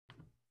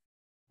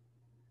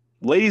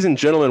Ladies and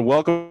gentlemen,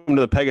 welcome to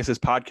the Pegasus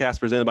Podcast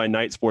presented by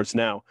Night Sports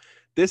Now.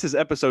 This is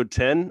episode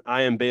 10.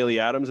 I am Bailey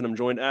Adams, and I'm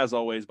joined, as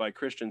always, by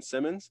Christian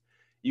Simmons.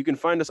 You can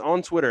find us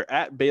on Twitter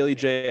at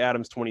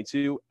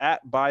BaileyJAdams22,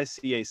 at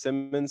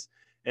ByCASimmons,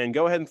 and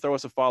go ahead and throw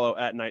us a follow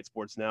at Night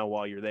Sports Now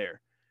while you're there.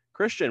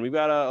 Christian, we've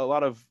got a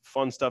lot of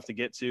fun stuff to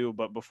get to,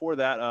 but before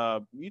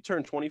that, you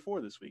turned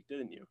 24 this week,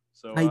 didn't you?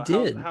 So I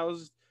did.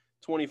 How's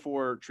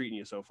 24 treating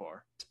you so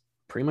far?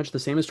 Pretty much the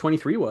same as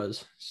 23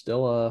 was.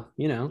 Still,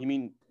 You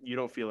mean you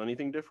don't feel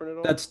anything different at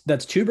all?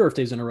 That's two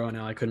birthdays in a row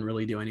now. I couldn't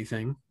really do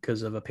anything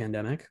because of a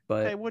pandemic.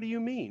 But hey, what do you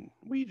mean?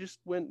 We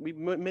went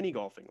mini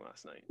golfing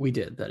last night. We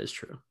did. That is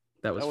true.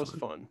 That was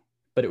fun.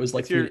 But it was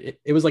like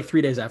it was like 3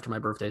 days after my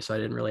birthday, so I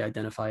didn't really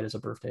identify it as a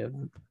birthday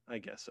event. I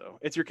guess so.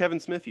 It's your Kevin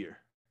Smith year.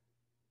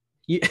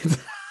 Yeah.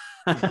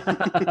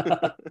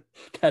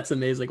 That's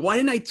amazing. Why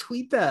didn't I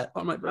tweet that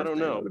on my birthday? I don't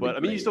know, but I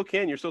mean, you still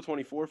can. You're still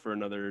 24 for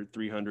another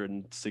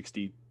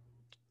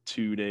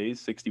 362 days,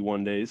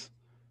 61 days,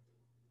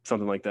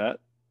 something like that.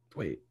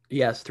 Wait,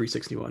 yes,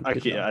 361. I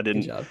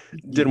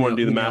didn't want to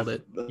do the math.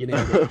 You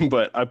nailed it.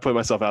 But I put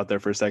myself out there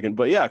for a second.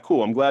 But yeah,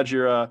 cool. I'm glad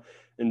you're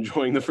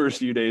enjoying the first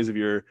few days of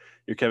your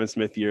Kevin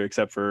Smith year,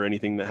 except for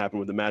anything that happened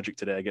with the Magic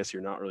today. I guess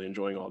you're not really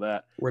enjoying all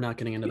that. We're not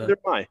getting into that. Neither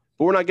am I,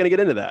 but we're not going to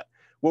get into that.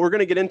 What we're going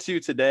to get into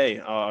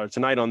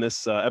tonight on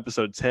this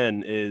episode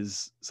 10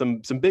 is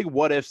some big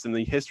what ifs in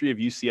the history of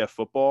UCF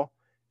football.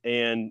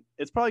 And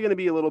it's probably going to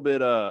be a little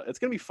bit, it's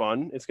going to be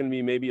fun. It's going to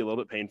be maybe a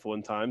little bit painful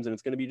in times, and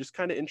it's going to be just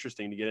kind of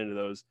interesting to get into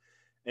those.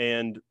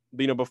 And,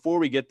 before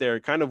we get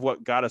there, kind of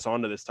what got us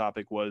onto this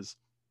topic was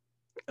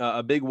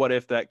a big what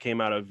if that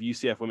came out of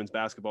UCF women's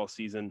basketball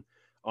season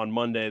on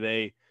Monday.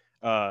 They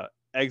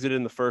exited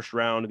in the first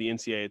round of the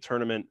NCAA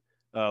tournament,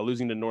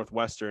 losing to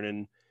Northwestern,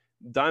 and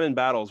Diamond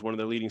Battles, one of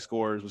their leading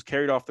scorers, was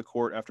carried off the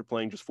court after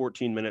playing just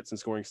 14 minutes and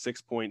scoring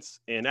 6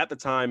 points. And at the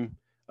time,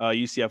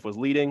 UCF was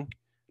leading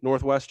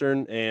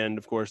Northwestern, and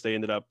of course, they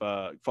ended up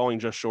falling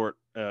just short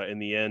in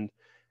the end.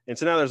 And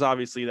so now there's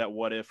obviously that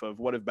what if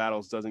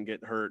Battles doesn't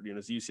get hurt?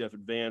 Does UCF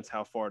advance?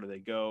 How far do they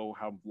go?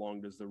 How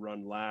long does the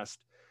run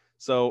last?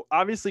 So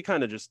obviously,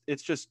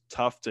 it's just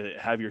tough to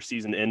have your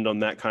season end on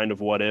that kind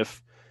of what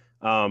if.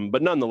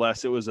 But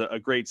nonetheless, it was a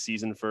great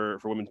season for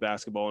women's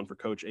basketball and for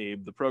Coach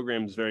Abe. The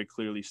program is very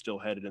clearly still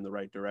headed in the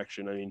right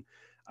direction. I mean,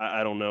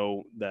 I don't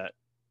know that,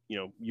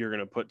 you're going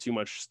to put too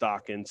much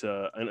stock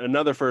into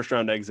another first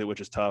round exit,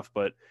 which is tough,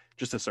 but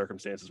just the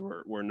circumstances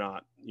were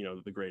not,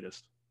 the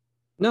greatest.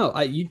 No,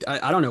 I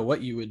don't know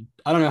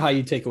I don't know how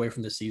you take away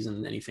from this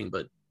season anything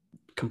but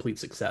complete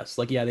success.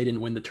 Like, yeah, they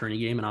didn't win the tourney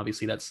game, and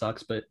obviously that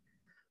sucks, but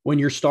when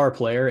your star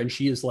player, and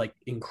she is like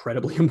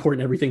incredibly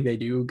important, everything they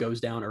do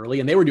goes down early,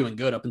 and they were doing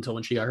good up until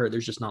when she got hurt.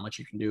 There's just not much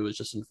you can do. It's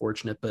just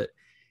unfortunate, but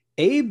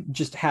Abe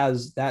just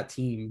has that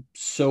team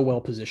so well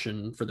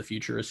positioned for the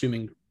future,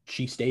 assuming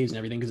she stays and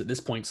everything. Because at this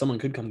point, someone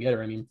could come get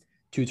her. I mean,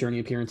 2 tourney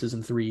appearances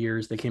in 3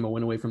 years. They came a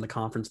win away from the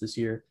conference this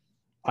year.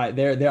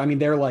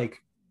 They're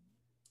like,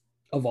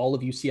 of all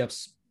of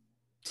UCF's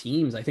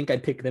teams, I think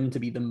I'd pick them to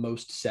be the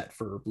most set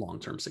for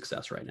long-term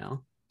success right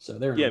now. So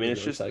they're in a really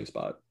exciting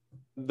spot.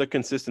 The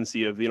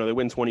consistency of, they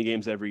win 20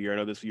 games every year. I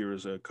know this year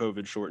was a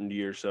COVID shortened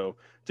year, so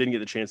didn't get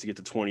the chance to get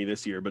to 20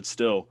 this year, but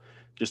still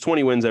just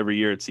 20 wins every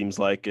year, it seems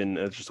like, and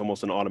it's just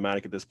almost an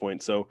automatic at this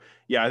point. So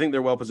yeah, I think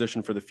they're well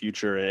positioned for the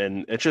future,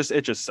 and it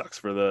just sucks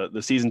for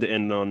the season to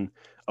end on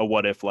a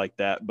what if like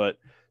that. But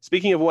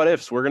speaking of what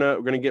ifs, we're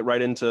gonna get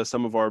right into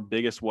some of our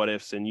biggest what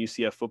ifs in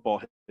UCF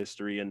football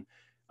history, and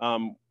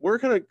we're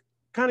kind of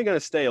going to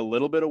stay a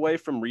little bit away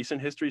from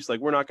recent histories. Like,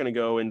 we're not going to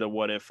go into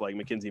what if like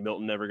Mackenzie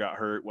Milton never got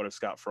hurt. What if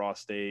Scott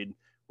Frost stayed?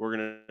 We're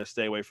going to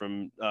stay away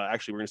from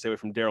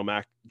Daryl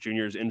Mack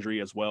Jr.'s injury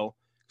as well.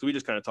 So we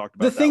just kind of talked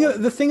about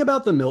the thing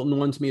about the Milton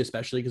one to me,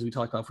 especially because we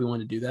talked about if we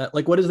wanted to do that.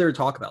 Like, what is there to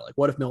talk about? Like,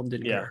 what if Milton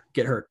didn't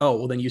get hurt? Oh,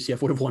 well, then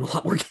UCF would have won a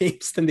lot more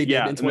games than they did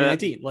in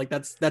 2019. Like,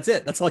 that's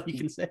it. That's all you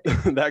can say.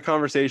 That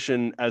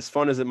conversation, as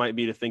fun as it might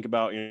be to think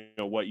about,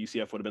 what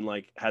UCF would have been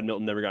like had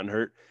Milton never gotten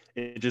hurt,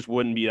 it just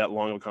wouldn't be that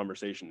long of a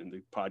conversation, and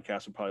the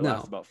podcast would probably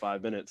last about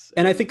 5 minutes.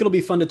 And I think it'll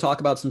be fun to talk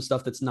about some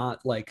stuff that's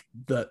not like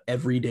the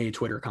everyday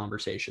Twitter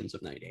conversations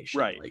of Night Nation,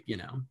 right? Like,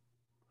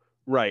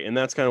 right, and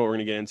that's kind of what we're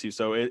going to get into.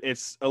 So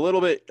it's a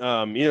little bit,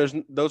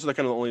 those are the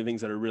kind of the only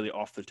things that are really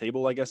off the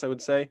table, I guess I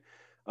would say.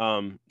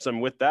 So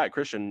with that,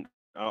 Christian,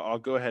 I'll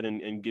go ahead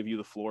and give you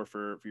the floor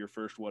for your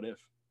first what if.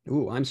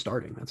 Ooh, I'm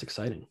starting. That's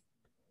exciting.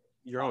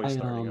 You're always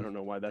starting. I don't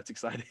know why that's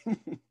exciting.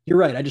 You're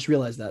right. I just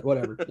realized that.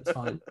 Whatever. It's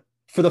fine.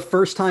 For the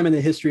first time in the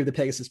history of the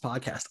Pegasus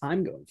Podcast,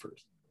 I'm going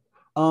first.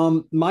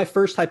 My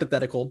first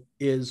hypothetical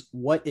is,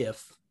 what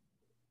if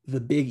the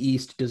Big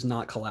East does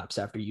not collapse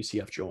after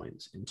UCF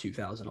joins in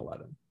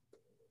 2011?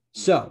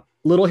 So,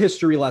 little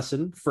history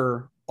lesson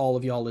for all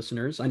of y'all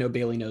listeners. I know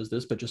Bailey knows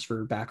this, but just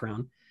for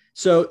background.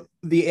 So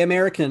the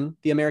American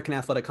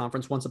Athletic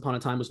Conference once upon a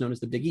time was known as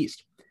the Big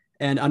East.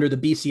 And under the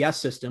BCS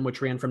system,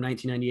 which ran from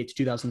 1998 to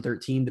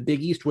 2013, the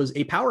Big East was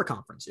a power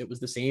conference. It was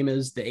the same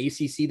as the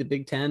ACC, the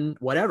Big Ten,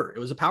 whatever. It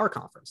was a power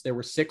conference. There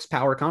were 6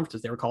 power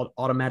conferences. They were called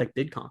automatic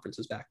bid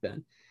conferences back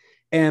then.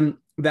 And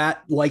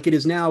that, like it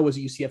is now, was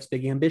UCF's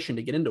big ambition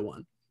to get into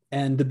one.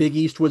 And the Big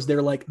East was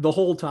their, like, the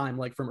whole time,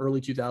 like from early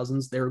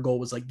 2000s, their goal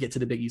was like, get to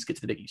the Big East, get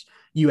to the Big East.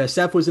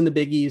 USF was in the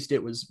Big East.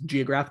 It was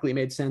geographically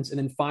made sense. And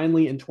then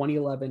finally in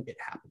 2011, it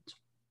happened.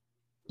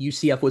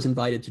 UCF was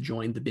invited to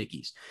join the Big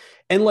East.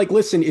 And like,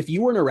 listen, if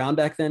you weren't around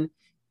back then,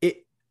 it,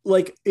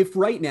 like, if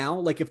right now,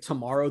 like if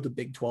tomorrow the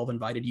Big 12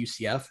 invited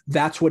UCF,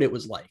 that's what it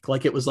was like.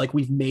 Like, it was like,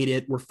 we've made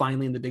it. We're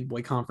finally in the big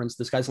boy conference.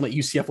 This guy's gonna let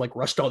UCF like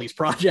rushed all these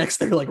projects.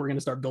 They're like, we're going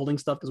to start building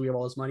stuff because we have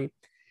all this money.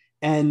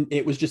 And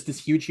it was just this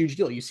huge, huge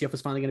deal. UCF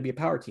was finally going to be a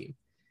power team.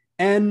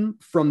 And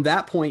from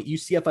that point,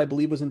 UCF, I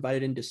believe, was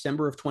invited in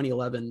December of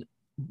 2011.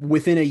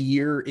 Within a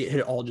year, it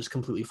had all just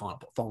completely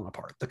fallen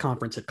apart. The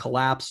conference had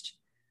collapsed.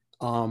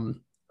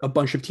 A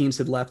bunch of teams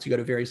had left to go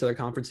to various other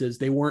conferences.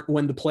 They weren't,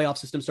 when the playoff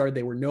system started,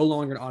 they were no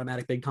longer an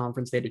automatic big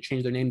conference. They had to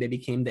change their name. They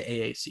became the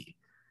AAC,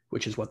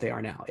 which is what they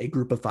are now, a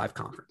group of 5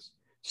 conference.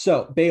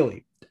 So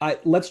Bailey,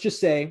 let's just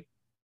say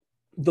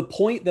the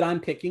point that I'm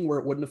picking where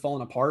it wouldn't have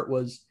fallen apart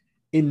was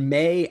in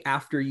May,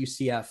 after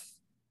UCF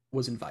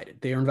was invited.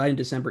 They were invited in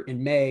December.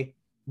 In May,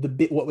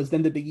 what was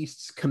then the Big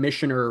East's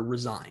commissioner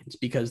resigned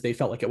because they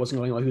felt like it wasn't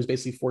going well. He was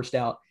basically forced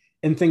out,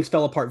 and things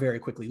fell apart very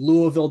quickly.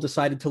 Louisville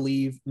decided to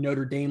leave.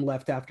 Notre Dame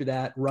left after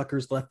that.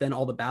 Rutgers left, then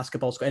all the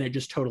basketball schools, and it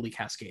just totally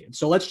cascaded.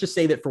 So let's just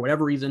say that for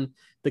whatever reason,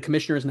 the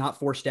commissioner is not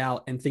forced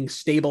out and things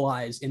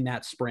stabilize in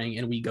that spring,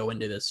 and we go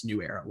into this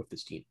new era with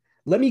this team.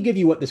 Let me give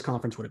you what this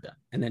conference would have been,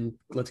 and then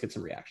let's get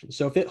some reactions.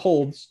 So if it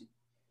holds,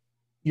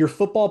 your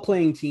football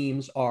playing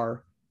teams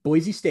are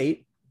Boise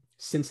State,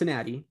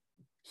 Cincinnati,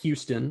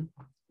 Houston,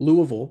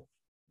 Louisville,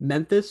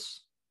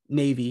 Memphis,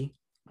 Navy,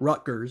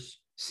 Rutgers,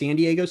 San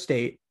Diego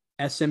State,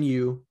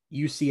 SMU,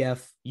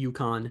 UCF,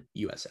 UConn,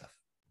 USF.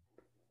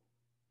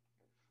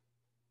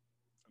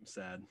 I'm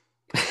sad.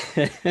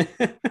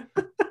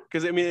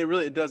 Because I mean,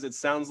 it does. It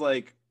sounds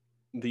like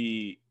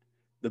the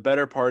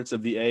better parts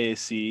of the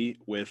AAC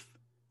with,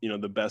 you know,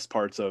 the best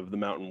parts of the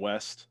Mountain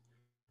West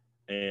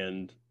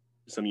and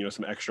some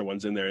extra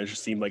ones in there. It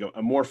just seemed like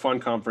a more fun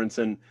conference.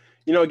 And,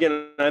 you know,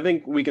 again, I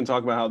think we can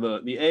talk about how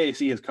the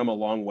AAC has come a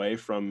long way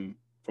from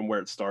where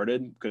it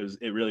started, because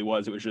it really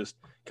was just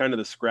kind of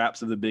the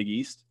scraps of the Big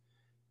East.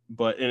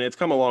 And it's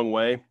come a long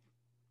way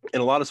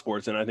in a lot of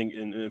sports, and I think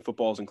in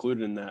football is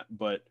included in that.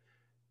 But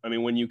I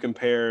mean, when you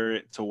compare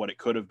it to what it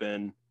could have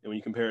been, and when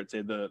you compare it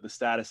to the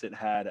status it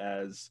had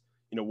as,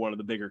 you know, one of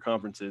the bigger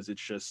conferences,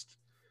 it's just,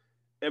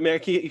 I mean,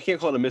 you can't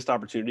call it a missed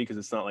opportunity because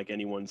it's not like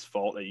anyone's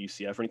fault at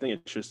UCF or anything.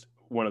 It's just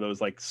one of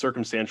those like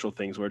circumstantial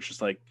things where it's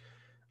just like,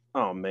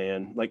 oh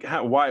man, like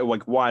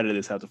why did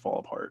this have to fall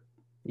apart?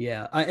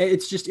 Yeah,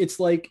 it's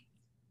like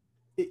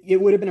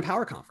it would have been a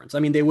power conference. I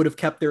mean, they would have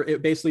kept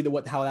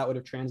how that would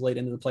have translated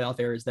into the playoff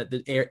era is that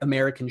the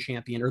American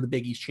champion or the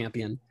Big East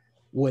champion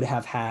would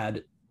have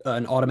had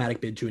an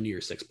automatic bid to a New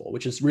Year's Six bowl,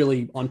 which is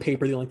really on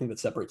paper the only thing that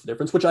separates the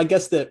difference. Which I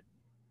guess that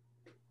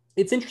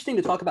it's interesting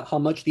to talk about how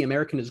much the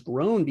American has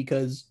grown,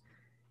 because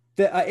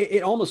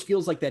it almost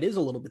feels like that is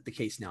a little bit the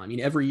case now. I mean,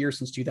 every year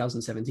since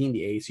 2017, the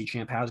AAC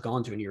champ has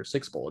gone to a New Year's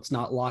Six bowl. It's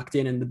not locked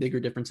in, and the bigger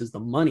difference is the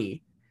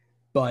money.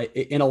 But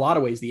in a lot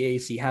of ways, the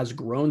AAC has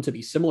grown to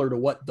be similar to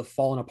what the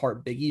fallen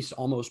apart Big East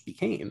almost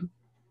became.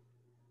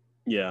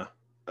 Yeah,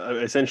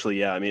 essentially,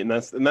 yeah. I mean,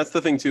 that's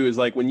the thing too, is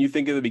like when you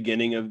think of the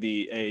beginning of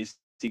the AAC,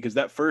 because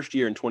that first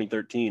year in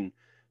 2013,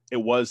 it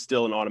was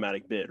still an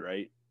automatic bid,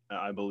 right?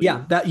 I believe.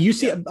 Yeah, that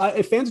UCF. Yeah.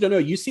 If fans don't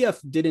know, UCF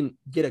didn't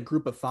get a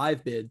Group of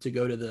 5 bid to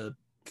go to the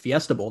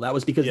Fiesta Bowl. That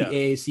was because the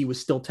AAC was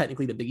still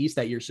technically the Big East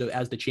that year. So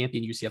as the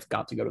champion, UCF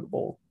got to go to the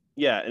bowl.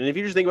 Yeah, and if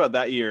you just think about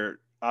that year,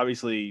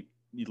 obviously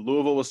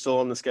Louisville was still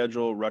on the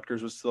schedule.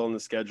 Rutgers was still on the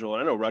schedule.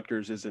 And I know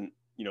Rutgers isn't,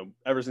 you know,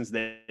 ever since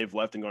they've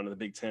left and gone to the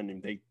Big Ten,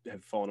 and they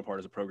have fallen apart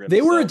as a program.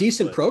 They were a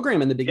decent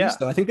program in the Big East,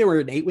 though. I think they were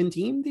an 8-win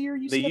team the year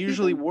UCF.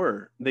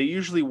 They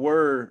usually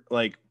were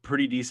like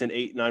pretty decent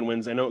 8-9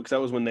 wins. I know, because that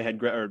was when they had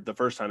the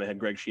first time they had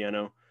Greg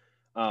Schiano,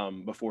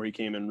 before he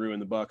came and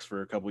ruined the Bucks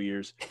for a couple of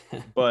years.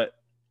 But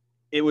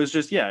it was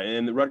just,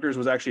 and the Rutgers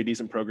was actually a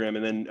decent program.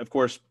 And then, of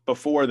course,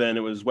 before then,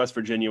 it was West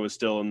Virginia was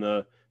still in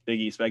the Big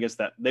East. But I guess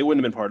that they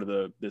wouldn't have been part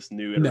of this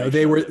new iteration. No,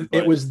 they were.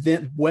 It was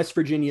then West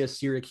Virginia,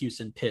 Syracuse,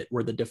 and Pitt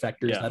were the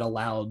defectors that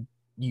allowed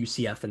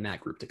UCF and that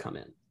group to come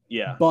in.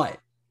 Yeah. But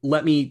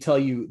let me tell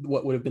you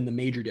what would have been the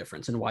major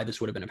difference and why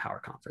this would have been a power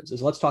conference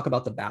is let's talk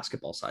about the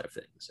basketball side of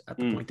things at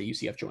the point that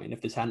UCF joined,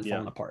 if this hadn't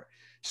fallen apart.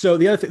 So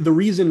the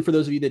reason, for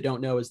those of you that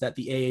don't know, is that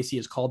the AAC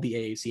is called the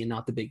AAC and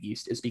not the Big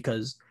East, is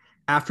because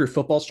after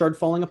football started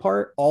falling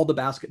apart,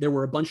 there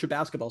were a bunch of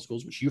basketball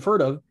schools, which you've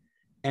heard of,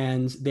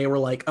 and they were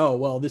like, oh,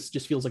 well, this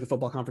just feels like a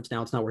football conference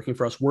now. It's not working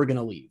for us. We're going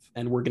to leave,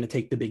 and we're going to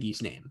take the Big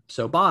East name.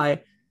 So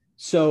bye.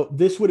 So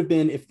this would have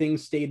been, if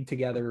things stayed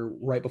together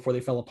right before they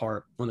fell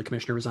apart, when the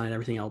commissioner resigned and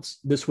everything else,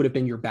 this would have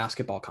been your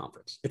basketball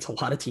conference. It's a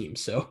lot of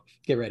teams, so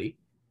get ready.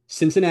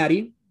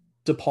 Cincinnati,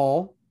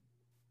 DePaul,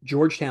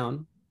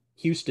 Georgetown,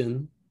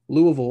 Houston,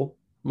 Louisville,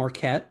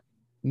 Marquette,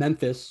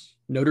 Memphis,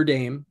 Notre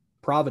Dame,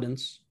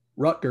 Providence,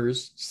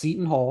 Rutgers,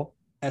 Seton Hall,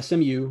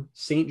 SMU,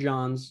 St.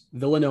 John's,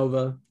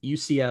 Villanova,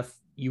 UCF,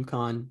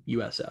 UConn,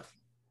 USF.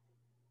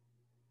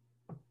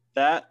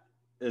 That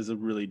is a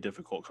really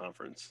difficult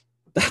conference.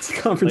 That's a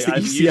conference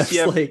Like, that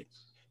UCF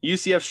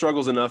UCF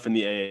struggles enough in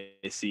the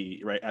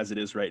AAC, right, as it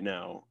is right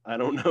now. I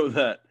don't know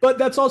that. But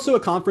that's also a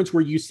conference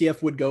where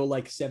UCF would go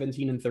like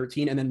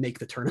 17-13 and then make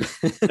the tournament.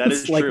 That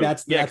is like true.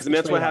 That's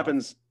what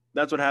happens.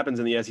 That's what happens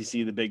in the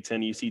SEC, the Big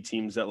Ten. You see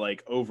teams that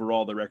like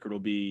overall the record will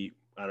be,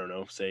 I don't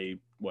know, say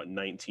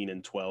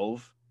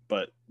 19-12,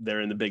 but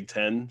they're in the Big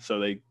Ten, so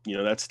they,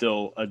 that's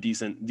still a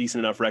decent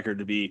enough record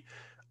to be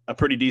a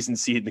pretty decent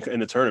seed in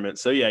the tournament.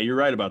 So yeah, you're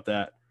right about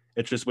that.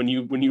 It's just when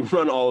you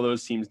run all of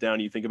those teams down,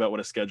 you think about what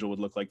a schedule would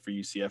look like for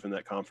UCF in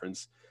that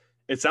conference.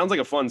 It sounds like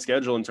a fun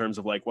schedule in terms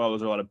of like, wow,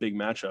 those are a lot of big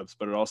matchups,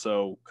 but it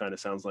also kind of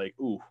sounds like,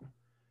 ooh,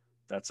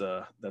 that's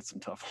some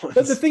tough ones.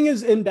 But the thing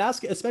is, in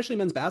especially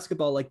men's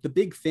basketball, like the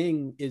big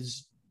thing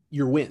is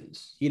your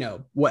wins.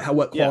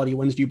 What quality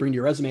wins do you bring to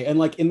your resume? And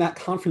like in that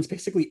conference,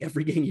 basically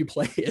every game you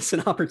play is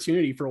an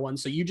opportunity for one.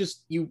 So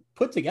you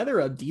put together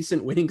a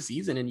decent winning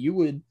season, and you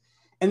would.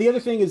 And the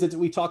other thing is that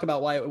we talk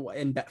about why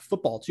in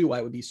football too, why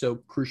it would be so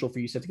crucial for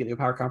UCF to get into a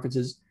power conference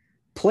is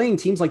playing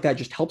teams like that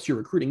just helps your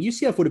recruiting.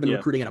 UCF would have been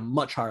recruiting at a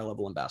much higher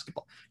level in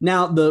basketball.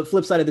 Now, the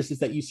flip side of this is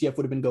that UCF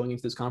would have been going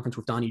into this conference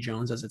with Donnie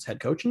Jones as its head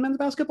coach in men's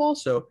basketball.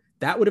 So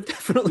that would have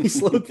definitely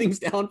slowed things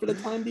down for the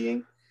time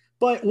being.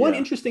 But one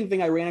interesting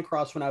thing I ran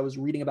across when I was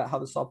reading about how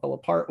this all fell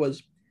apart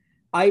was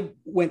I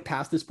went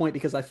past this point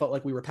because I felt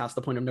like we were past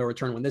the point of no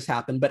return when this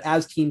happened. But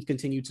as teams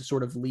continued to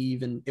sort of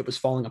leave and it was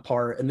falling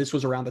apart, and this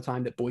was around the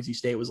time that Boise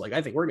State was like,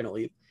 I think we're going to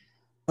leave.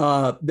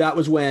 That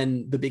was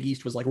when the Big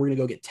East was like, we're going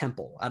to go get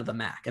Temple out of the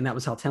MAC. And that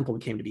was how Temple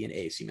became to be an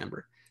AAC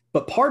member.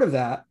 But part of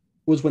that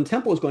was when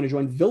Temple was going to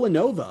join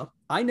Villanova.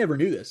 I never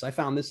knew this. I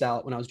found this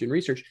out when I was doing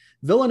research.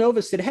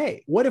 Villanova said,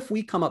 hey, what if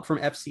we come up from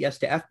FCS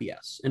to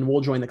FBS and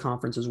we'll join the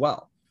conference as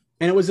well?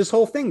 And it was this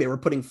whole thing. They were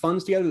putting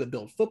funds together to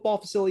build football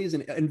facilities,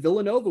 and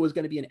Villanova was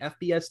going to be an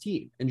FBS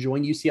team and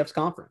join UCF's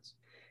conference.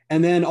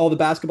 And then all the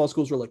basketball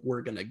schools were like,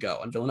 we're going to go.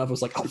 And Villanova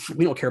was like, oh,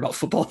 we don't care about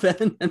football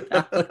then. And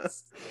that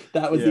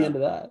was the end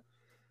of that.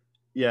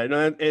 Yeah,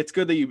 no, it's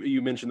good that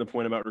you mentioned the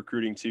point about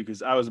recruiting too,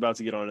 because I was about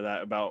to get onto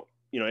that about,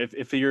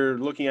 if you're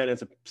looking at it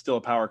as still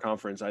a power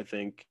conference, I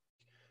think,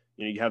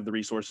 you have the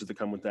resources that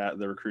come with that,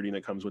 the recruiting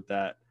that comes with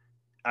that.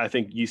 I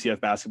think UCF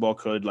basketball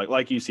could,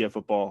 like UCF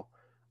football,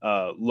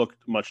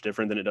 looked much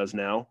different than it does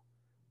now.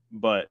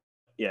 But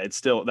yeah, it's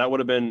still, that would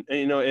have been,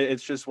 and,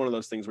 it's just one of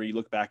those things where you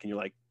look back and you're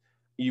like,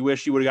 you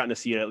wish you would have gotten to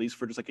see it at least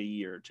for just like a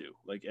year or two.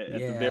 Like at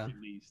the very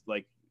least,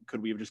 like,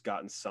 could we have just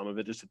gotten some of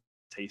it, just a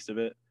taste of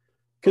it?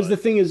 Because the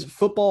thing is,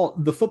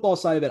 the football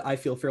side of it, I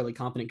feel fairly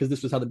confident because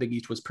this was how the Big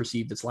East was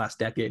perceived this last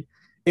decade.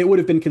 It would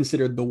have been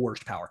considered the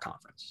worst power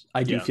conference.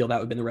 I do feel that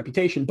would have been the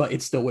reputation, but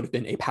it still would have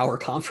been a power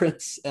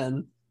conference.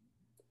 And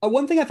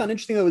one thing I found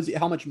interesting, though, is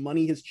how much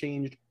money has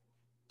changed.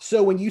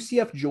 So when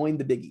UCF joined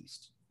the Big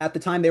East, at the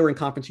time they were in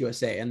Conference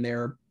USA, and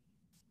their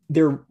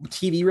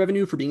TV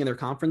revenue for being in their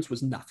conference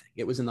was nothing.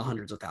 It was in the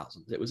hundreds of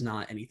thousands. It was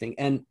not anything.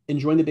 And in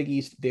joining the Big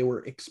East, they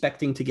were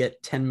expecting to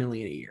get $10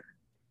 million a year,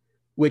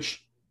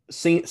 which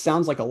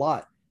sounds like a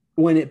lot.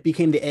 When it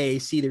became the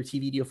AAC, their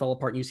TV deal fell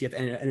apart, and UCF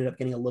ended up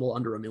getting a little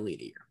under $1 million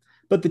a year.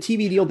 But the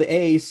TV deal the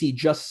AAC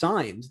just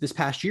signed this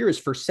past year is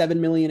for $7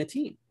 million a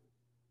team.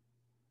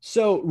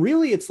 So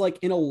really, it's like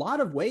in a lot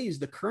of ways,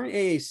 the current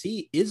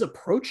AAC is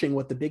approaching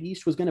what the Big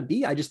East was going to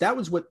be. That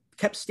was what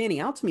kept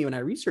standing out to me when I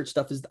researched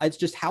stuff, is it's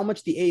just how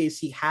much the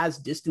AAC has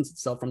distanced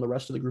itself from the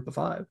rest of the group of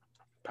five.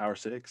 Power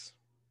six.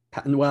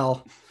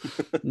 Well,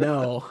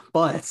 no,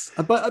 but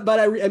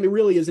I mean,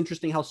 really is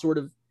interesting how sort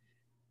of,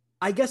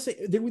 I guess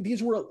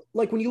these were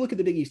like, when you look at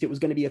the Big East, it was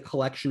going to be a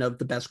collection of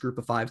the best group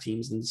of five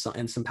teams and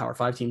some Power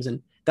Five teams.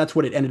 And that's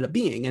what it ended up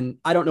being. And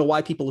I don't know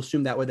why people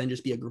assume that would then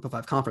just be a group of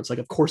five conference. Like,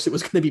 of course it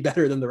was going to be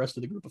better than the rest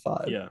of the group of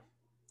five. Yeah,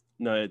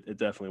 no, it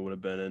definitely would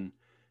have been. And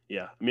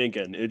yeah, I mean,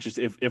 again, it just,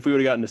 if we would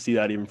have gotten to see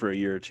that even for a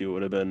year or two, it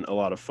would have been a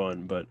lot of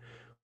fun. But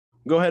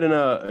go ahead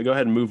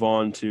and move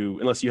on to,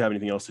 unless you have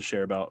anything else to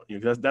share about,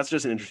 that's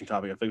just an interesting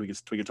topic. I think we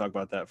could talk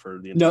about that for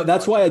the entire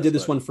that's why I did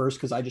this one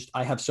first, because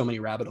I have so many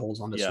rabbit holes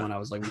on this one. I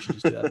was like, we should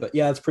just do that. But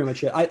yeah, that's pretty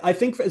much it. I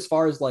think as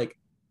far as like,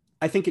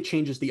 I think it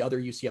changes the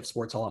other UCF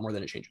sports a lot more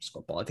than it changes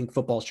football. I think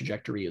football's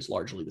trajectory is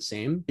largely the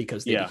same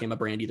because they became a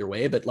brand either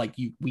way. But like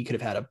we could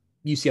have had a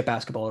UCF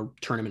basketball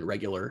tournament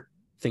regular,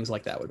 things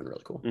like that would have been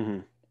really cool. Mm-hmm.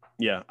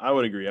 Yeah, I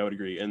would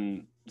agree.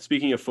 And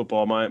speaking of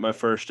football, my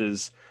first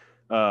is,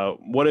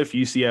 what if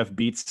UCF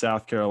beats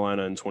South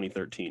Carolina in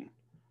 2013?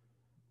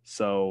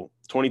 So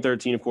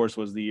 2013, of course,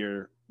 was the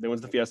year they went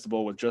to the Fiesta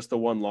Bowl with just the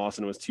one loss,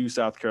 and it was to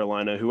South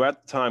Carolina, who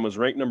at the time was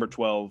ranked number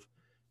 12.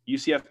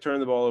 UCF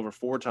turned the ball over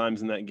 4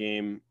 times in that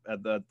game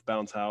at the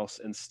Bounce House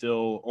and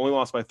still only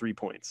lost by 3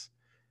 points.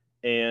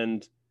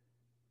 And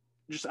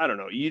just, I don't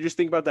know, you just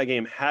think about that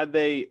game. Had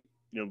they,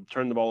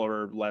 turned the ball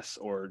over less,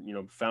 or,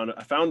 found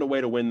a way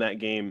to win that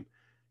game,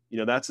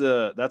 that's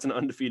an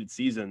undefeated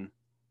season.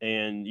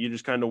 And you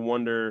just kind of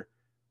wonder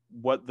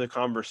what the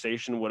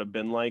conversation would have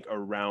been like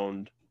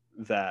around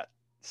that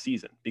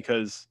season,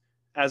 because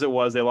as it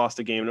was, they lost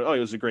a game. And, it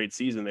was a great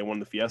season. They won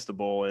the Fiesta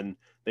Bowl, and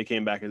they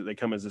came back. They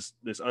come as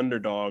this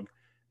underdog,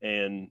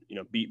 and,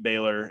 beat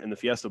Baylor in the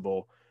Fiesta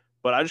Bowl.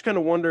 But I just kind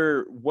of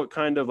wonder what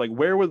kind of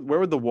where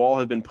would the wall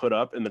have been put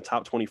up in the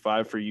top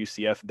 25 for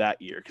UCF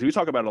that year? Because we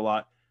talk about it a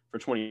lot for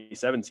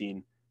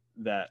 2017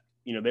 that,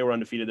 they were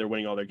undefeated, they're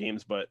winning all their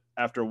games, but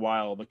after a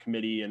while the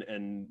committee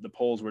and the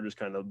polls were just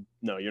kind of,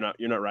 no, you're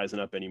not rising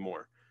up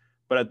anymore.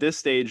 But at this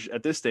stage, I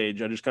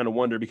just kind of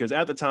wonder, because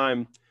at the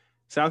time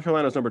South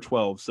Carolina was number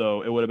 12,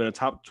 so it would have been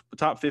a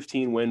top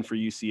 15 win for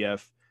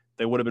UCF.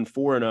 They would have been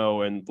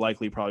 4-0 and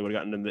likely probably would have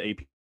gotten into the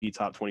AP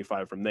top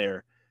 25 from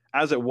there.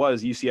 As it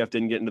was, UCF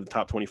didn't get into the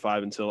top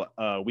 25 until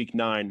week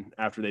 9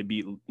 after they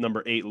beat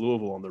number 8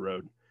 Louisville on the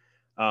road.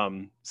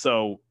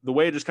 So the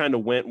way it just kind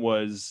of went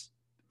was,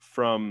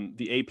 from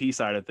the AP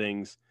side of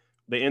things,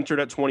 they entered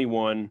at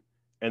 21,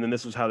 and then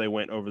this was how they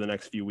went over the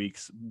next few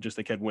weeks. Just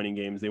they kept winning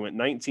games. They went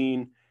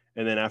 19,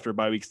 and then after a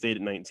bye week stayed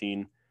at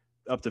 19,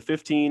 up to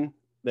 15.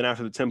 Then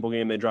after the Temple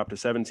game, they dropped to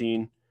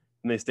 17,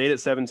 and they stayed at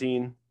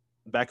 17,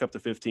 back up to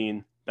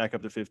 15, back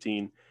up to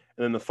 15. And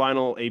then the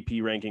final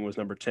AP ranking was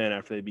number 10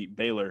 after they beat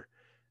Baylor.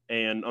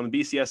 And on the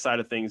BCS side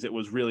of things, it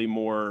was really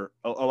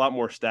a lot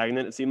more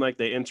stagnant. It seemed like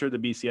they entered the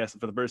BCS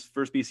for the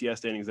first BCS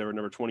standings. They were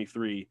number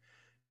 23,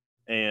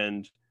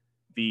 and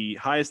the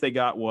highest they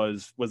got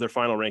was their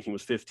final ranking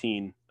was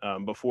 15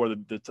 before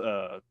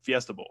the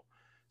Fiesta Bowl.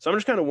 So I'm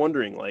just kind of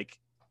wondering,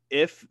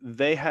 if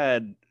they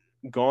had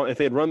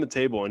run the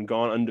table and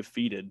gone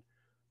undefeated,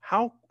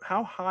 how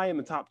high in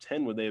the top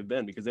 10 would they have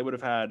been? Because they would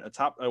have had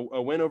a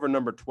win over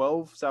number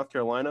 12 South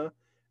Carolina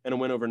and a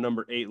win over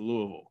number 8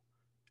 Louisville,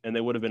 and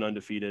they would have been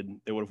undefeated.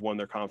 They would have won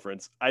their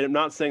conference. I am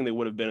not saying they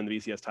would have been in the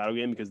BCS title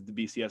game, because the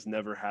BCS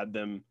never had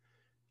them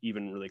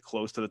even really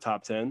close to the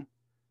top 10.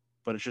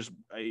 But it's just,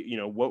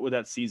 what would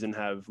that season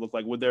have looked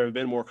like? Would there have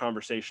been more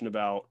conversation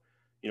about,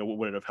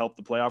 would it have helped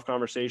the playoff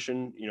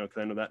conversation? Because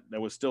I know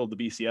that was still the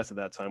BCS at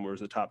that time, where it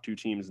was the top 2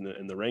 teams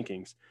in the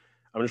rankings.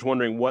 I'm just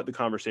wondering what the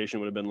conversation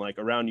would have been like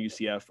around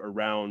UCF,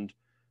 around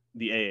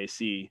the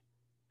AAC,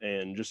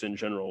 and just in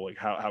general,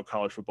 how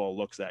college football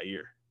looks that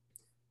year.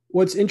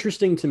 What's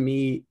interesting to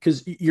me,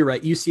 because you're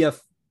right, UCF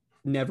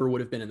never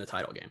would have been in the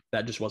title game.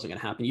 That just wasn't going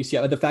to happen.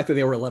 UCF, the fact that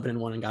they were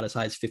 11-1 and got as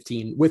high as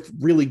 15 with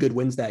really good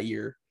wins that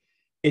year,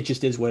 it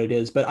just is what it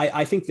is. But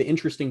I think the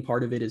interesting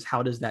part of it is,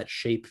 how does that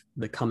shape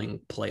the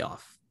coming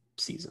playoff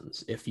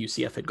seasons if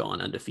UCF had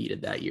gone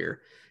undefeated that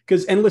year?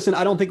 And listen,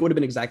 I don't think it would have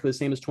been exactly the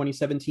same as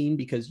 2017,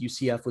 because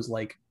UCF was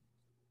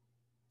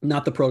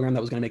not the program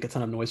that was going to make a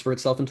ton of noise for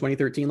itself in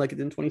 2013 like it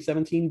did in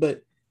 2017.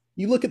 But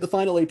you look at the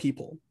final AP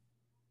poll.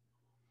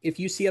 If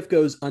UCF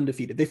goes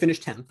undefeated, they finish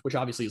 10th, which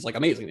obviously is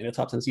amazing in a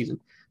top 10 season.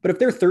 But if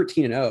they're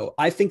 13-0,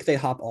 I think they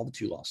hop all the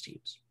 2-loss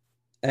teams.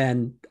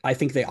 And I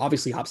think they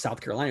obviously hop South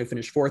Carolina, who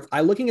finished 4th.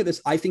 Looking at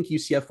this, I think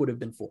UCF would have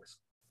been 4th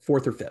or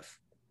 5th,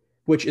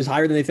 which is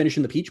higher than they finished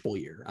in the Peach Bowl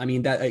year. I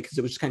mean, that, because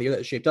it was just kind of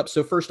that shaped up.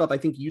 So first off, I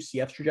think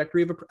UCF's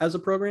trajectory as a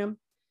program,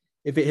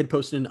 if it had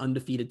posted an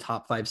undefeated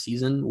top 5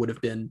 season, would have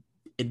been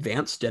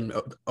advanced, and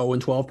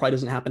 0-12 probably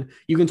doesn't happen.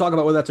 You can talk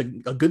about whether that's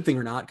a good thing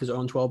or not, because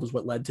 0-12 was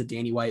what led to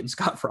Danny White and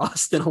Scott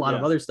Frost and a lot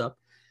of other stuff.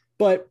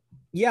 But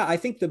yeah, I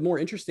think the more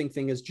interesting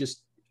thing is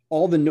just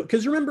all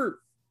because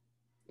remember,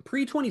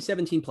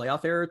 pre-2017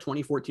 playoff era,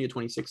 2014 to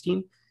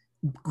 2016,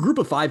 group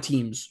of 5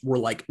 teams were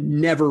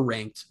never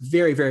ranked,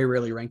 very, very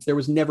rarely ranked. There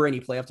was never any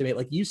playoff debate.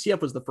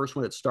 UCF was the first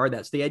one that started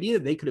that. So the idea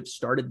that they could have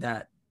started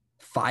that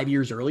 5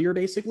 years earlier,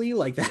 basically,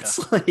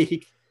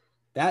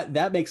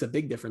 that makes a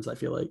big difference, I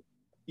feel like.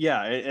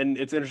 Yeah. And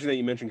it's interesting that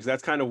you mentioned, because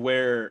that's kind of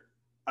where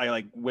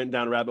I went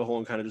down a rabbit hole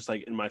and kind of just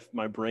in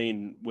my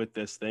brain with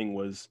this thing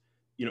was,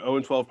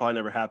 0-12 probably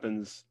never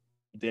happens.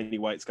 Danny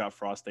White, Scott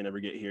Frost, they never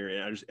get here.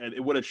 And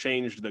it would have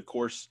changed the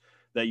course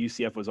that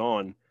UCF was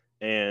on.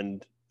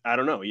 And I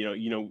don't know,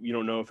 you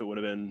don't know if it would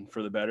have been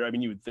for the better. I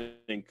mean, you would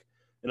think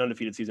an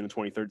undefeated season in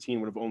 2013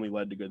 would have only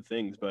led to good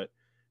things, but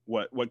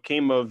what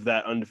came of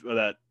that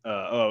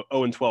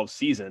 0-12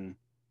 season,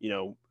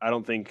 I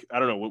don't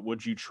know,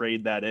 would you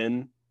trade that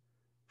in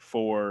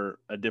for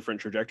a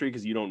different trajectory?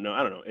 Because you don't know.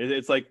 I don't know.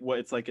 It's like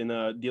in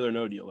a Deal or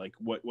No Deal.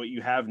 What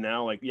you have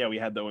now, we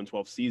had the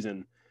 0-12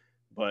 season,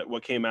 but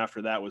what came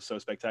after that was so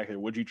spectacular.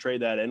 Would you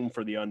trade that in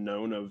for the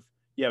unknown of,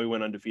 we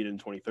went undefeated in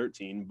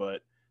 2013,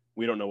 but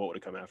we don't know what would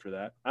have come after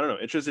that? I don't know.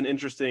 It's just an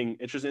interesting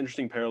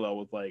parallel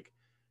with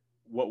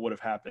what would have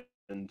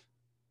happened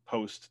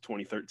post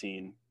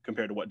 2013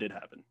 compared to what did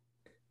happen.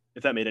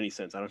 If that made any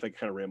sense. I don't think I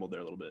kind of rambled there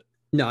a little bit.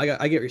 No, I get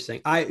what you're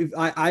saying.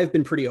 I've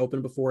been pretty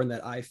open before in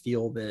that I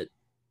feel that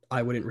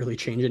I wouldn't really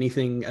change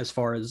anything as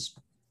far as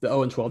the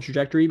 0-12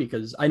 trajectory,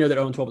 because I know that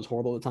 0-12 was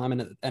horrible at the time.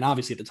 And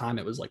obviously at the time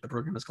it was the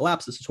program has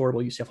collapsed. This is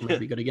horrible. UCF will never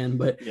be good again.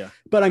 But, yeah.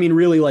 But I mean,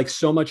 really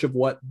so much of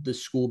what the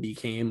school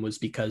became was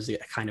because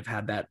it kind of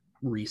had that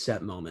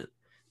reset moment.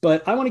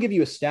 But I want to give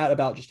you a stat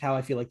about just how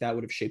I feel like that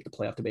would have shaped the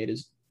playoff debate.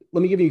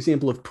 Let me give you an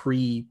example of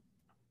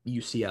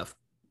pre-UCF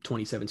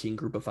 2017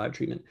 group of 5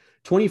 treatment.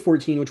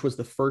 2014, which was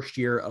the first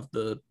year of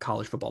the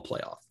college football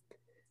playoff.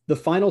 The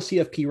final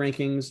CFP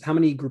rankings, how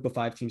many group of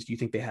 5 teams do you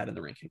think they had in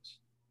the rankings?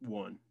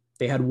 1.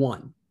 They had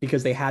 1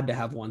 because they had to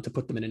have 1 to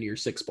put them in a Year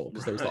 6 bowl,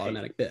 because there was the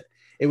automatic bid.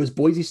 It was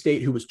Boise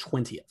State, who was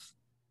 20th.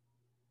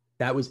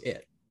 That was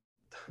it.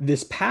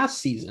 This past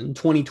season,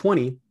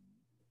 2020,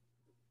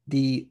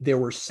 there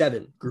were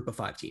 7 group of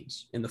 5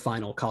 teams in the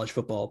final college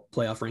football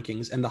playoff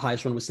rankings, and the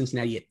highest one was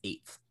Cincinnati at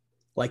 8th.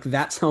 Like,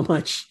 that's how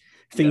much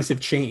things have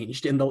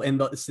changed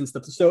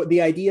so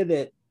the idea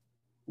that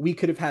we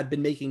could have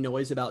been making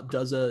noise about,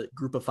 does a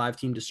group of 5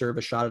 team deserve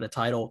a shot at a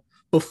title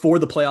before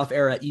the playoff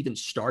era even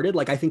started?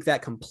 Like, I think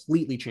that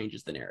completely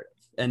changes the narrative,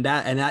 and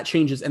that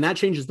changes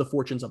the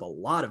fortunes of a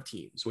lot of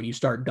teams when you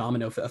start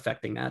domino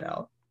affecting that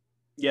out.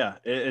 Yeah,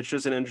 it's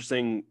just an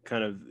interesting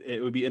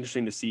it would be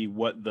interesting to see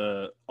what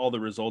all the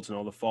results and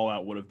all the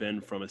fallout would have been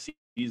from a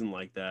season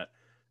like that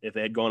if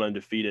they had gone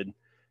undefeated.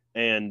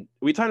 And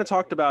we kind of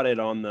talked about it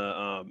on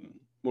the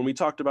when we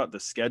talked about the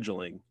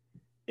scheduling.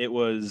 It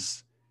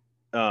was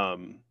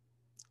kind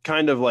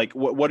of like,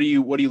 what are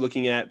you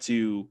looking at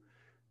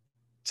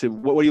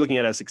what are you looking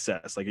at as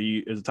success? Like,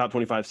 is a top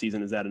 25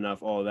 season, is that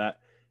enough? All of that.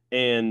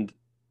 And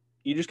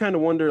you just kind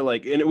of wonder,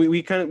 like, and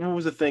we kind of, what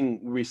was the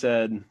thing we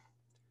said?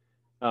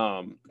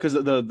 Because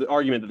the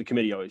argument that the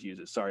committee always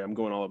uses, sorry, I'm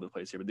going all over the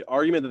place here, but the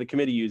argument that the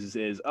committee uses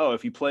is, oh,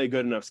 if you play a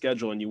good enough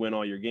schedule and you win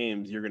all your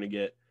games, you're going to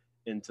get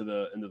into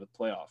the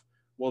playoff.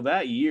 Well,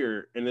 that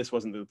year, and this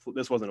wasn't a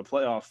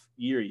playoff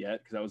year yet,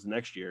 because that was the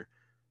next year,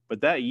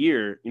 but that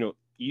year,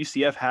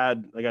 UCF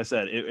had, like I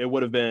said, it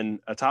would have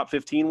been a top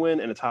 15 win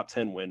and a top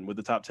 10 win, with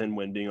the top 10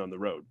 win being on the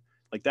road.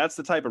 Like, that's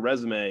the type of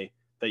resume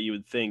that you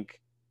would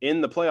think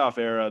in the playoff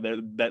era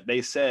that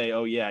they say,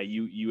 oh yeah,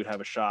 you would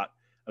have a shot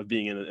of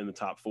being in the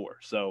top 4.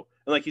 So,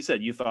 and like you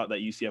said, you thought that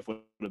UCF would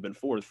have been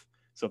 4th.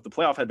 So if the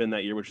playoff had been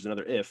that year, which is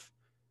another if,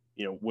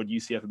 would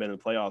UCF have been in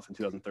the playoffs in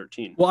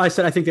 2013? Well, I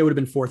said I think they would have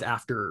been 4th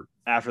after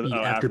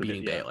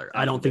beating yeah, Baylor.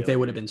 I don't think they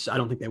would have been. I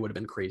don't think they would have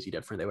been crazy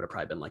different. They would have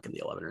probably been like in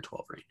the 11 or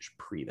 12 range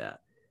pre that.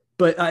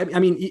 But I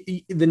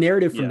mean, the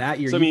narrative from that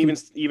year. So I mean,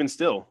 even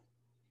still.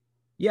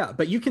 Yeah,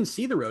 but you can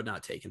see the road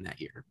not taken that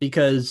year,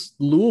 because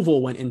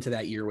Louisville went into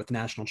that year with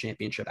national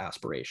championship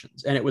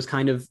aspirations, and it was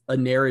kind of a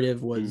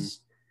narrative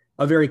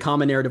a very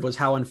common narrative was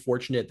how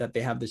unfortunate that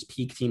they have this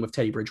peak team of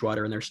Teddy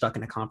Bridgewater and they're stuck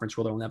in a conference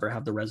where they'll never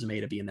have the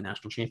resume to be in the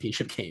national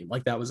championship game.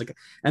 Like, that was like,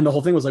 and the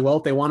whole thing was like, well,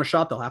 if they want a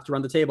shot, they'll have to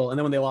run the table. And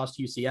then when they lost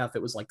to UCF,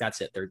 it was like,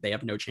 that's it. They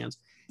have no chance.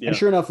 Yeah. And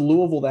sure enough,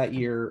 Louisville that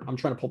year, I'm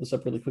trying to pull this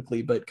up really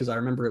quickly, but because I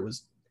remember it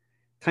was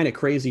kind of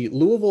crazy.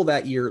 Louisville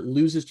that year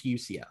loses to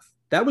UCF.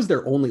 That was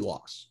their only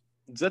loss.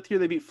 Is that the year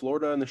they beat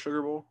Florida in the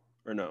Sugar Bowl?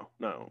 Or no,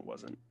 it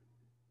wasn't.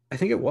 I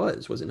think it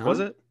was. Was it not? Was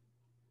it?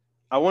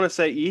 I want to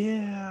say,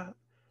 yeah.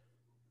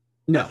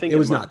 No, it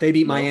was not. They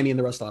beat Miami in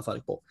the Russell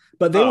Athletic Bowl.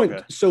 But they went.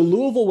 Okay. So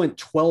Louisville went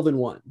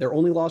 12-1. Their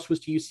only loss was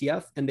to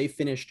UCF, and they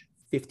finished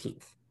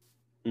 15th.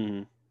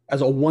 Mm-hmm.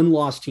 As a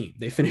one-loss team,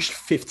 they finished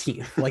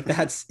 15th. Like,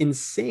 that's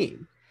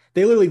insane.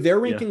 They literally, their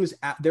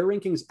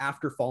rankings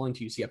after falling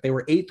to UCF, they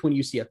were 8th when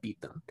UCF beat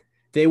them.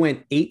 They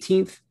went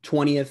 18th,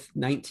 20th,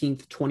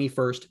 19th,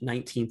 21st,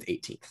 19th,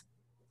 18th.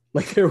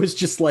 Like, there was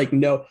just like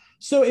no.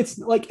 So it's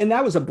like, and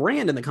that was a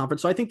brand in the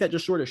conference. So I think that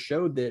just sort of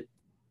showed that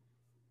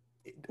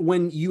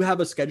when you have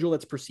a schedule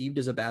that's perceived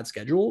as a bad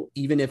schedule,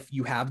 even if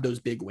you have those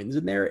big wins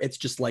in there, it's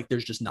just like,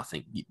 there's just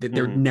nothing.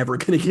 They're never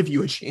going to give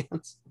you a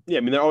chance. Yeah.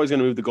 I mean, they're always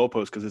going to move the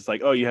goalposts, because it's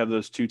like, oh, you have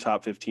those 2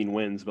 top 15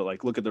 wins, but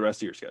like, look at the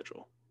rest of your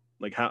schedule.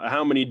 Like,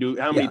 how many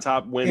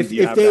top wins do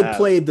you have? If they had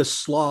played the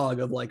slog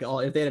of like,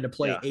 if they had to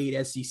play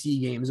 8 SEC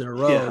games in a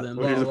row, then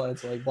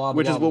it's like blah, blah,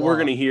 which is blah, what we're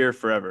going to hear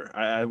forever.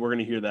 We're going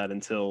to hear that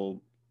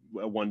until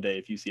one day,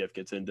 if UCF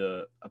gets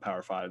into a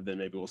Power 5, then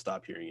maybe we'll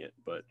stop hearing it.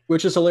 But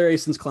which is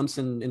hilarious, since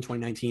Clemson in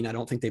 2019, I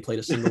don't think they played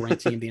a single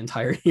ranked team the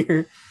entire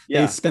year.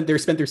 Yeah. They spent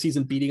their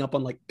season beating up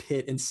on like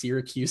Pitt and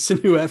Syracuse and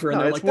whoever.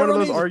 And it's one of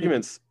those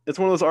arguments. It's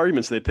one of those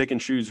arguments they pick and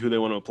choose who they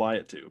want to apply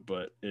it to.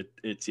 But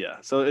it's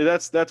So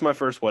that's my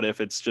first what if.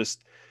 It's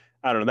just,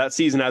 I don't know. That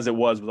season as it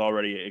was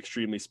already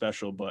extremely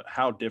special. But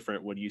how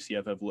different would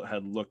UCF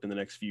had looked in the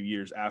next few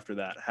years after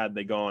that, had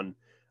they gone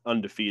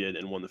undefeated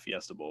and won the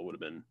Fiesta Bowl? Would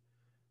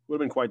have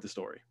been quite the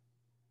story.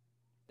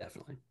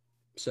 Definitely.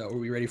 So are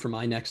we ready for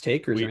my next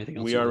take, or is there anything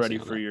else? We are ready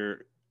for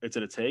your, is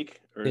it a take?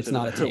 Or it's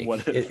not a take.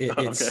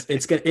 Okay.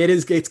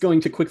 It's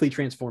going to quickly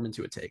transform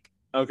into a take.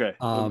 Okay.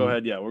 Well, go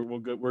ahead. Yeah,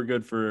 we're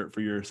good for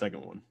your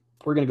second one.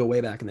 We're going to go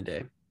way back in the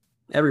day.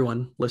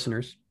 Everyone,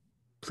 listeners,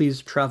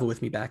 please travel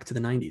with me back to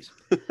the 90s.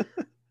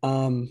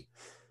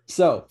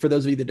 So for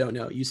those of you that don't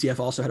know, UCF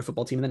also had a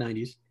football team in the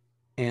 90s.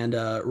 And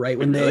right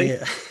when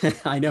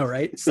I know,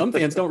 right? Some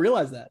fans don't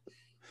realize that.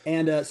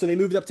 And so they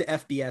moved up to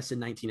FBS in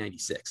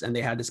 1996, and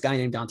they had this guy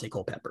named Dante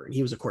Culpepper, and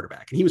he was a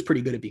quarterback, and he was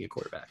pretty good at being a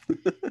quarterback.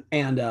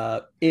 And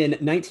in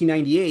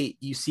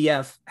 1998,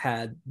 UCF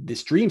had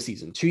this dream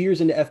season. 2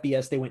 years into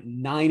FBS, they went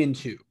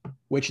 9-2,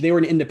 which they were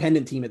an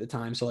independent team at the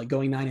time. So like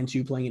going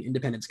 9-2, playing an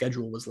independent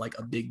schedule was like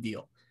a big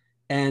deal.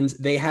 And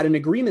they had an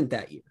agreement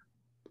that year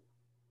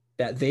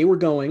that they were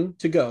going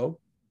to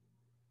go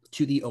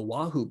to the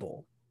Oahu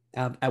Bowl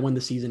when the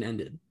season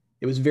ended.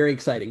 It was very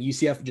exciting.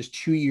 UCF, just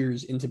 2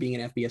 years into being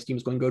an FBS team,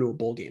 was going to go to a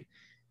bowl game.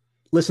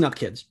 Listen up,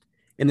 kids.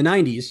 In the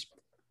 90s,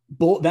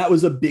 that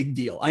was a big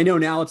deal. I know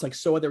now it's like,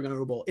 so what, they're going to go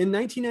to a bowl. In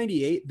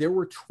 1998, there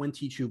were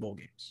 22 bowl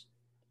games.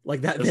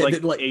 Like that.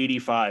 It's like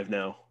 85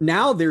 now.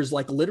 Now there's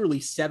like literally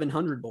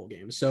 700 bowl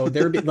games. So but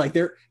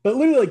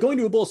literally like going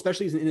to a bowl,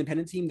 especially as an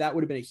independent team, that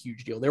would have been a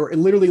huge deal. There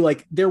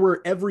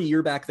were every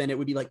year back then, it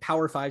would be like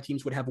Power 5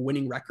 teams would have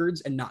winning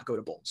records and not go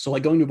to bowls. So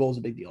like going to a bowl is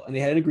a big deal. And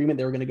they had an agreement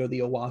they were going to go to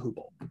the Oahu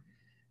Bowl.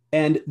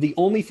 And the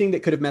only thing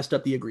that could have messed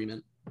up the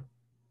agreement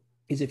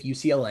is if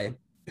UCLA,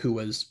 who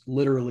was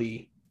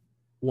literally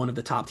one of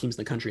the top teams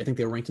in the country, I think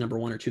they were ranked number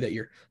 1 or 2 that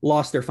year,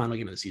 lost their final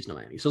game of the season to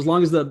Miami. So as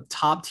long as the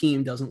top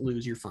team doesn't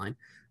lose, you're fine.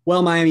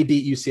 Well, Miami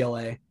beat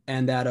UCLA,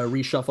 and that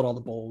reshuffled all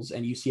the bowls,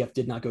 and UCF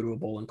did not go to a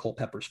bowl in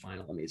Culpepper's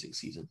final amazing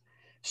season.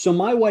 So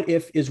my what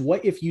if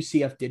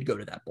UCF did go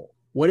to that bowl?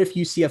 What if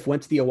UCF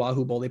went to the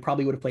Oahu Bowl? They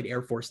probably would have played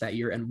Air Force that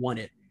year and won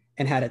it,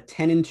 and had a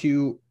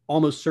 10-2,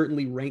 almost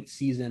certainly ranked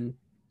season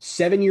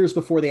 7 years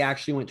before they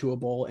actually went to a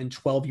bowl and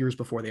 12 years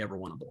before they ever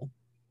won a bowl.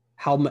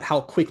 How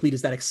quickly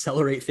does that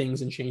accelerate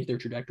things and change their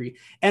trajectory?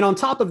 And on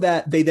top of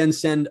that, they then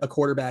send a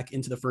quarterback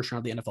into the first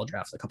round of the NFL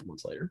draft a couple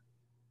months later.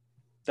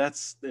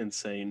 That's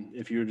insane.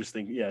 If you were just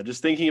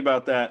thinking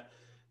about that,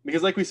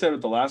 because like we said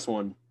with the last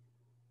one,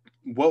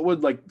 what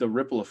would like the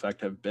ripple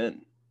effect have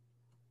been?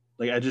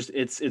 Like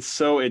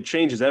it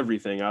changes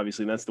everything,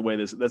 obviously. And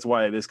that's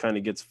why this kind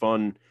of gets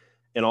fun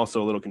and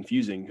also a little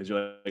confusing, because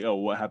you're like, oh,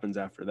 what happens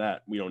after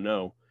that? We don't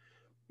know.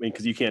 I mean,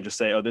 because you can't just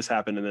say, oh, this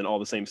happened and then all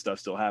the same stuff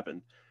still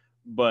happened.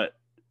 But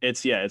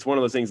it's one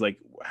of those things, like,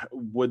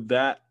 would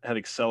that have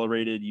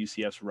accelerated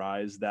UCF's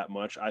rise that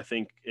much? I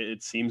think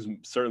it seems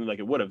certainly like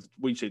it would have.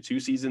 We'd say 2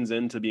 seasons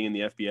into being in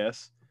the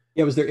FBS.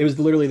 Yeah, it was their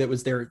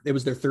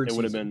third It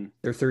would have been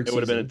their third. It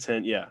would have been a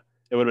 10. Yeah,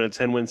 it would have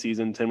been a 10-win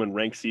season, 10-win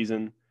ranked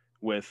season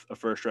with a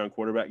first-round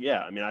quarterback.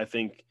 Yeah, I mean, I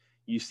think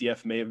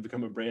UCF may have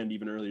become a brand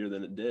even earlier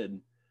than it did,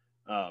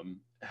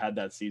 had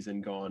that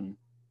season gone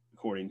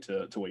according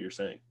to what you're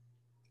saying.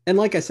 And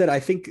like I said, I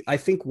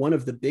think one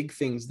of the big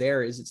things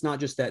there is it's not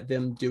just that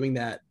them doing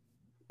that,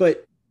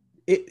 but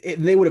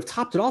they would have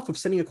topped it off with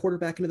sending a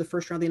quarterback into the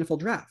first round of the NFL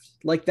draft.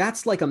 Like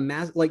that's like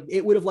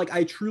it would have, like,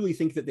 I truly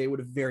think that they would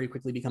have very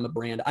quickly become a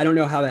brand. I don't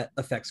know how that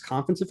affects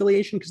conference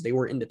affiliation because they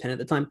were independent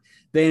at the time.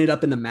 They ended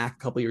up in the MAC a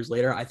couple years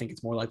later. I think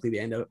it's more likely they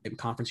end up in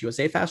Conference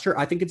USA faster.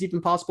 I think it's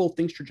even possible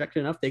things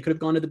trajected enough they could have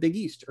gone to the Big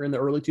East or in the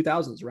early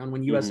 2000s around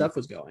when USF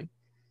was going.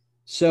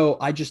 So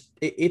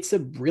it's a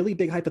really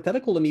big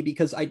hypothetical to me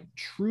because I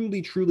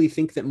truly, truly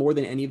think that more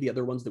than any of the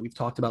other ones that we've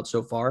talked about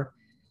so far,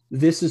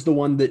 this is the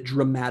one that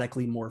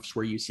dramatically morphs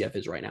where UCF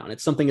is right now. And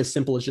it's something as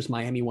simple as just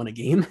Miami won a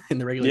game in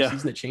the regular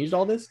season that changed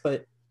all this.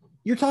 But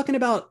you're talking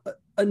about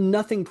a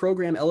nothing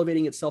program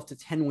elevating itself to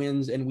 10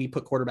 wins and we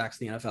put quarterbacks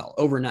in the NFL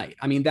overnight.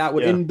 I mean, that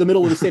would, in the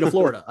middle of the state of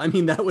Florida, I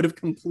mean, that would have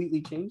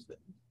completely changed it.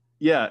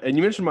 Yeah, and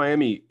you mentioned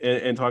Miami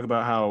and talk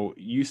about how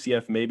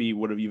UCF maybe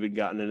would have even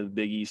gotten into the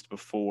Big East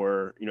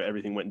before,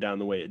 everything went down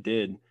the way it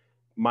did.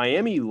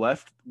 Miami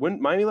left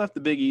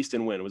the Big East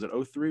and when? Was it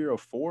 03 or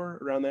 04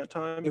 around that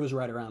time? It was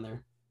right around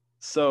there.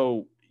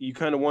 So you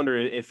kind of wonder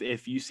if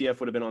UCF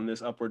would have been on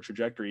this upward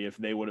trajectory, if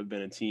they would have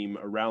been a team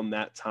around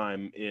that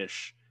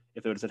time-ish,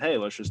 if they would have said, hey,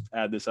 let's just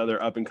add this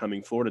other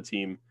up-and-coming Florida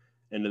team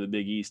into the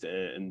Big East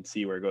and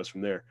see where it goes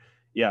from there.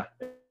 Yeah,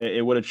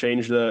 it would have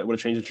changed the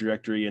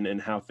trajectory and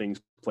how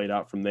things played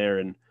out from there.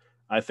 And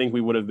I think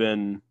we would have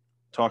been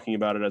talking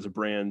about it as a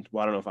brand.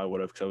 Well, I don't know if I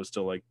would have, because I was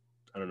still like,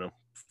 I don't know.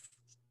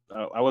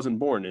 I wasn't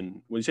born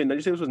in, did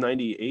you say this was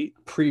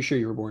 98? Pretty sure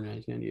you were born in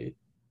 1998.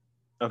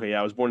 Okay,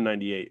 yeah, I was born in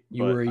 98.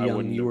 You were a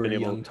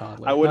young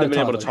toddler. I wouldn't have been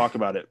able to talk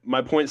about it.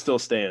 My point still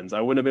stands. I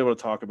wouldn't have been able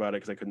to talk about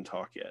it because I couldn't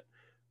talk yet.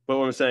 But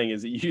what I'm saying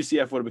is that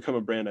UCF would have become a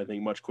brand, I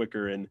think, much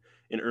quicker and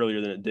earlier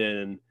than it did.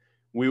 And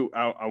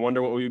I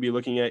wonder what we would be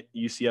looking at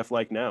UCF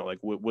like now. Like,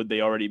 would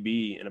they already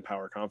be in a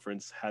power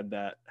conference had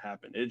that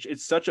happened?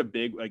 It's such a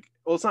big,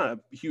 it's not a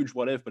huge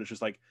what if, but it's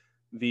just like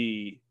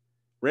the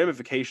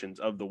ramifications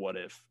of the what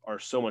if are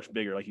so much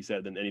bigger, like you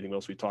said, than anything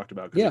else we talked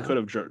about. Because it could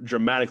have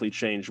dramatically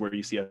changed where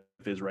UCF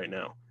is right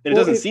now. And it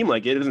doesn't seem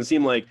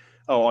like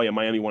oh yeah,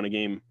 Miami won a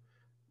game.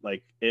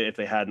 Like, if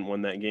they hadn't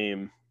won that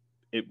game,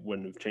 it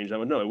wouldn't have changed that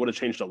one. No, it would have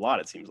changed a lot,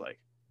 it seems like.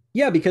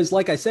 Yeah, because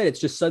like I said,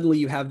 it's just suddenly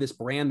you have this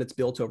brand that's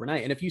built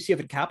overnight. And if UCF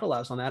had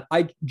capitalized on that,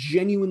 I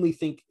genuinely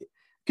think,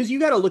 because you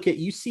got to look at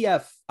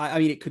UCF. I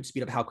mean, it could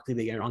speed up how quickly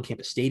they get an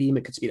on-campus stadium.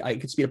 It could speed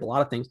up a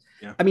lot of things.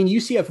 Yeah. I mean,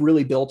 UCF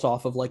really built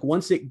off of, like,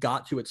 once it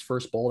got to its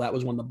first bowl, that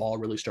was when the ball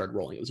really started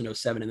rolling. It was in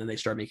 2007, and then they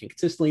started making it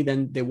consistently.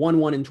 Then they won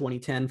one in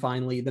 2010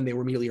 finally. Then they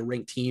were immediately a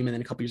ranked team. And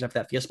then a couple years after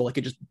that, Fiesta Bowl, like,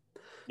 it just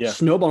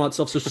snowballed on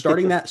itself. So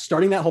starting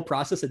that whole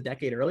process a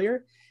decade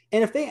earlier.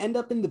 And if they end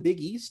up in the Big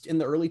East in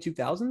the early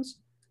 2000s,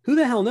 who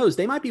the hell knows?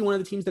 They might be one of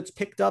the teams that's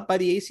picked up by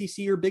the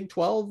ACC or Big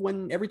 12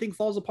 when everything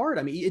falls apart.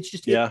 I mean, it's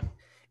just,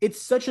 it's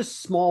such a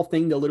small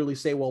thing to literally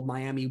say, well,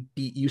 Miami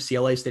beat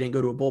UCLA, so they didn't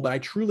go to a bowl. But I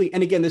truly,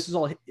 and again, this is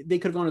all, they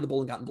could have gone to the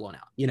bowl and gotten blown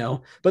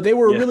out, but they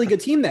were a really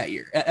good team that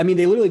year. I mean,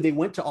 they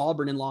went to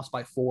Auburn and lost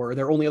by 4.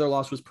 Their only other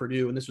loss was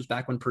Purdue. And this was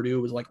back when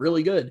Purdue was, like,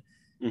 really good.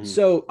 Mm-hmm.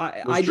 So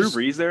was Drew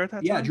Brees there at that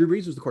time? Yeah, Drew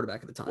Brees was the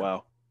quarterback at the time.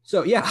 Wow.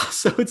 So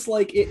so it's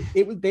like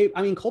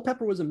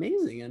Culpepper was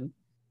amazing. And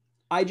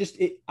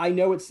I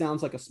know it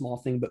sounds like a small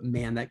thing, but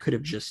man, that could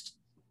have just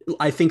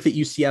I think that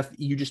UCF,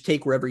 you just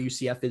take wherever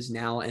UCF is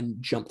now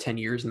and jump 10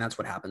 years, and that's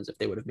what happens if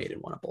they would have made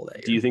it won a bowl that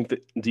year.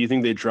 Do you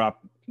think they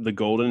drop the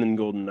Golden and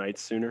Golden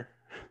Knights sooner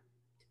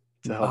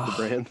to help the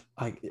brand?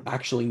 I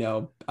actually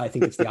no. I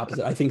think it's the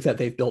opposite. I think that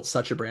they've built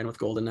such a brand with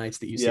Golden Knights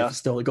that UCF is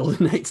still the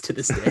Golden Knights to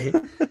this day.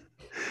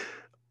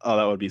 Oh,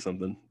 that would be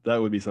something.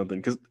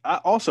 Because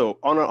also,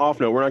 on an off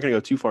note, we're not going to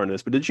go too far into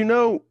this, but did you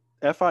know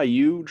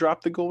FIU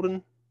dropped the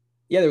Golden?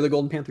 Yeah, they were the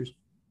Golden Panthers.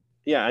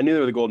 Yeah, I knew they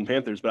were the Golden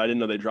Panthers, but I didn't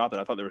know they dropped it.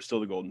 I thought they were still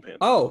the Golden Panthers.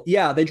 Oh,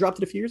 yeah, they dropped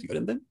it a few years ago,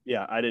 didn't they?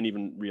 Yeah, I didn't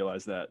even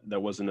realize that.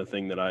 That wasn't a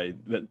thing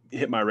that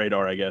hit my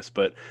radar, I guess.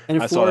 But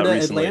and I Florida saw that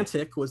recently.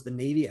 Atlantic was the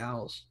Navy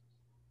Owls.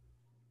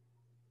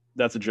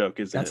 That's a joke,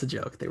 isn't it? That's a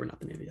joke. They were not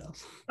the Navy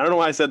Owls. I don't know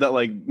why I said that.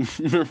 Like,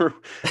 remember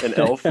an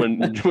elf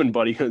when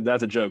Buddy?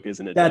 That's a joke,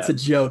 isn't it? That's Dad? a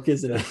joke,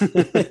 isn't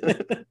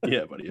it?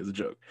 Yeah, Buddy, is a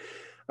joke.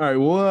 All right,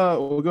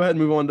 we'll go ahead and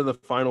move on to the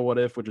final what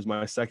if, which is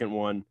my second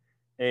one,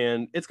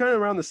 and it's kind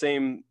of around the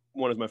same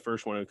one as my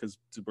first one because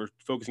we're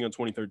focusing on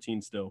 2013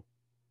 still.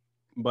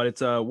 But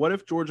it's what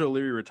if George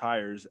O'Leary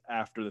retires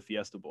after the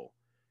Fiesta Bowl?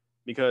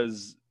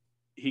 Because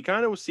he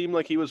kind of seemed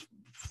like he was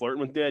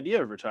flirting with the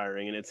idea of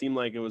retiring, and it seemed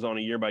like it was on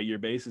a year-by-year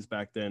basis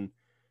back then,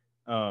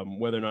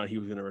 whether or not he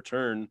was going to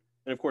return.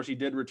 And, of course, he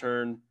did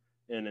return,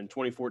 and in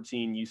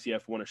 2014,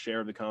 UCF won a share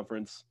of the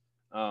conference,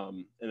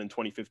 and in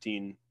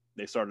 2015,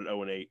 they started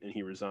 0-8, and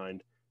he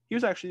resigned. He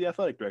was actually the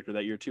athletic director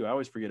that year, too. I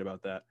always forget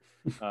about that.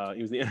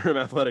 He was the interim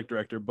athletic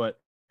director, but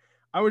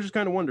I would just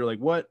kind of wonder, like,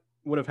 what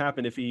would have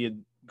happened if he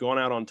had gone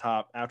out on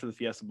top after the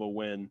Fiesta Bowl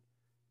win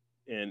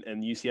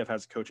and UCF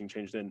has coaching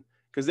changed in?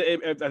 Because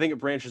I think it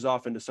branches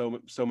off into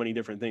so many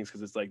different things.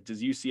 Because it's like, does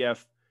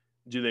UCF,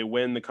 do they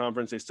win the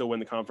conference? They still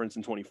win the conference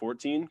in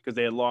 2014 because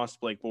they had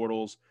lost Blake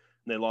Bortles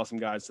and they lost some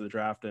guys to the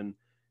draft. And,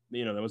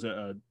 you know, that was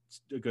a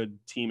good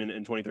team in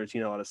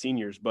 2013, a lot of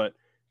seniors. But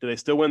do they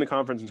still win the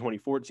conference in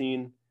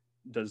 2014?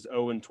 Does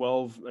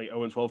 0-12, like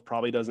 0-12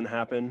 probably doesn't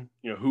happen?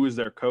 You know, who is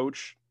their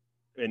coach?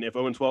 And if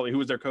 0-12,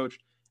 who is their coach?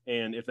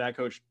 And if that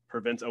coach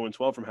prevents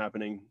 0-12 from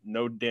happening,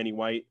 no Danny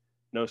White,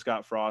 no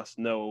Scott Frost,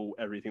 no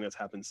everything that's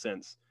happened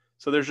since.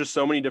 So there's just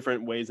so many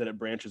different ways that it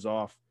branches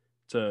off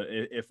to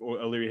if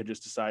O'Leary had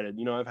just decided,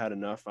 you know, I've had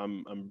enough.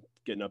 I'm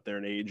getting up there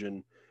in age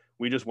and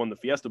we just won the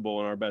Fiesta Bowl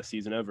in our best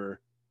season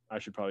ever. I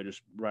should probably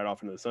just ride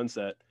off into the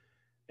sunset.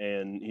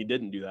 And he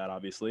didn't do that,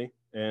 obviously.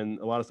 And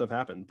a lot of stuff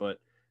happened. But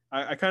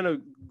I kind of,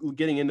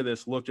 getting into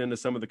this, looked into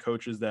some of the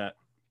coaches that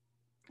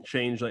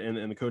changed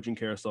in the coaching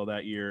carousel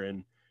that year.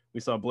 And we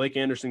saw Blake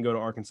Anderson go to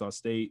Arkansas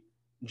State.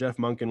 Jeff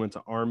Monken went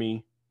to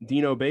Army.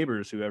 Dino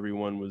Babers, who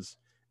everyone was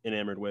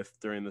enamored with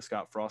during the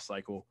Scott Frost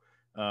cycle,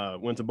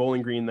 went to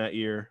Bowling Green that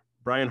year.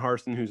 Brian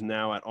Harston, who's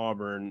now at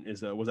Auburn,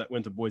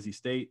 went to Boise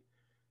State.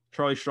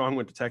 Charlie Strong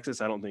went to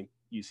Texas. I don't think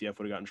UCF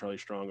would have gotten Charlie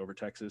Strong over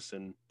Texas,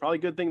 and probably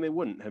a good thing they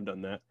wouldn't have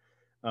done that.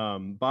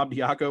 Bob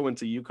Diaco went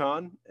to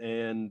UConn,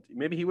 and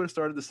maybe he would have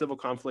started the civil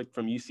conflict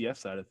from UCF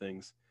side of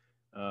things.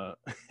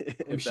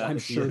 I'm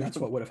sure that's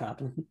what would have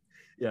happened.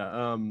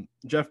 Yeah.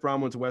 Jeff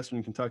Brom went to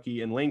Western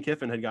Kentucky, and Lane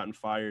Kiffin had gotten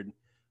fired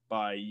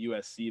by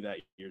USC that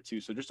year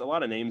too. So just a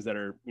lot of names that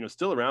are, you know,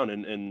 still around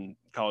in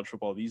college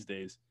football these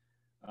days.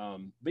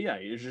 But yeah,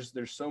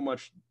 there's so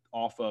much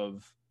off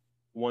of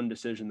one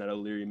decision that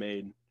O'Leary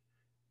made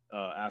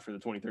after the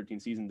 2013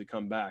 season to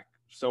come back.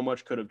 So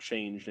much could have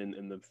changed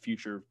in the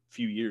future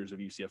few years of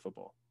UCF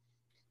football.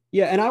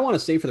 Yeah, and I want to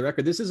say for the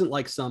record, this isn't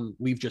like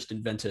we've just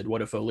invented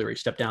what if O'Leary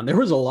stepped down. There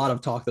was a lot of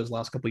talk those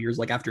last couple of years,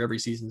 like after every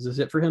season, is this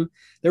it for him?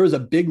 There was a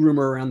big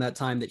rumor around that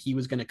time that he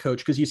was going to coach,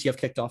 because UCF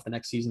kicked off the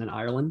next season in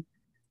Ireland.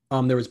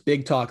 There was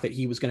big talk that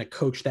he was going to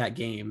coach that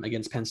game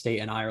against Penn State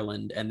and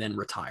Ireland and then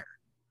retire.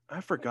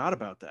 I forgot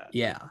about that.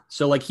 Yeah.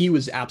 So like he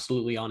was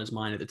absolutely on his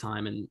mind at the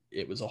time, and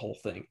it was a whole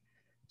thing.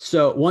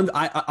 So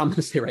I'm going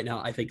to say right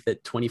now, I think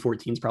that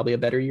 2014 is probably a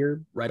better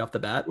year right off the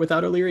bat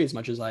without O'Leary, as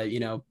much as I,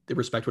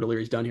 respect what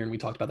O'Leary's done here. And we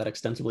talked about that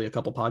extensively a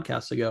couple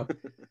podcasts ago.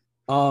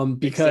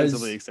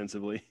 Because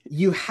extensively,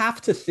 you have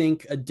to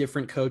think a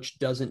different coach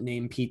doesn't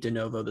name Pete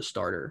DeNovo the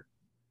starter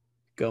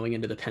going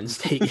into the Penn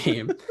State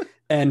game.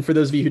 And for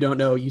those of you who don't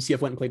know, UCF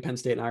went and played Penn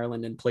State in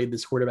Ireland and played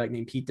this quarterback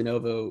named Pete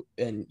DeNovo.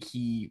 And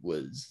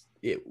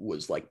it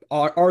was like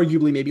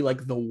arguably maybe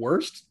like the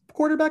worst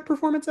quarterback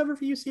performance ever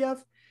for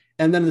UCF.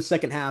 And then in the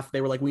second half,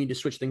 they were like, we need to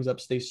switch things up.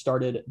 So they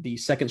started the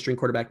second string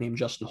quarterback named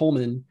Justin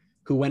Holman,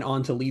 who went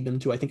on to lead them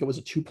to, I think it was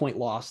a 2-point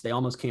loss. They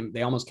almost came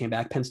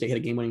back. Penn State hit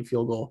a game-winning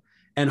field goal.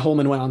 And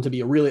Holman went on to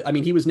be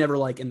he was never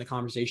like in the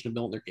conversation of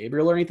Milton or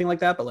Gabriel or anything like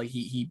that, but like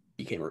he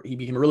became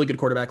a really good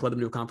quarterback, led them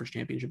to a conference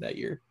championship that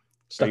year.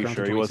 Are you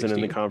sure he wasn't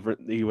in the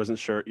conference? He wasn't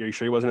sure. Are you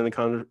sure he wasn't in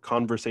the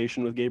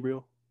conversation with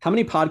Gabriel? How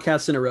many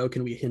podcasts in a row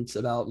can we hint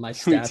about my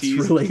stats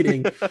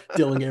relating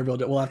Dylan Gabriel?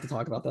 We'll have to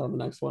talk about that on the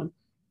next one.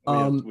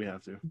 We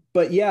have to.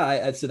 But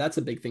yeah, so that's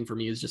a big thing for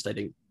me, is just I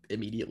think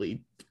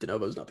immediately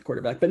DeNovo's not the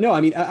quarterback. But no,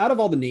 I mean, out of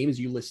all the names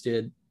you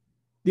listed,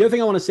 the other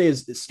thing I want to say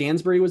is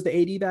Stansbury was the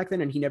AD back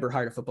then, and he never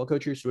hired a football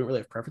coach, so we don't really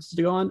have preferences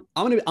to go on.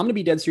 I'm gonna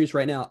be dead serious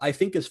right now. I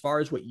think as far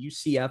as what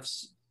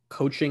UCF's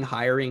coaching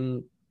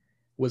hiring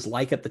was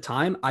like at the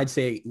time, I'd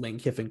say Lane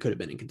Kiffin could have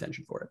been in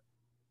contention for it.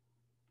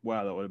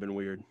 Wow, that would have been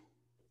weird.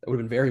 That would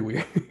have been very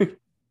weird.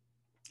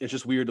 It's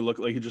just weird to look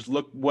like, you just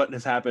look what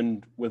has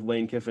happened with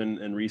Lane Kiffin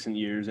in recent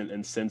years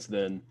and since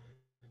then,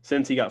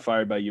 since he got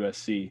fired by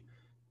USC,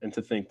 and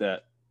to think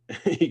that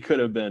he could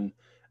have been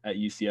at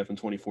UCF in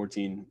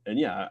 2014. And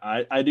yeah,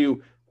 I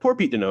do. Poor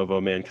Pete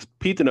DeNovo, man, because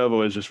Pete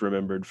DeNovo is just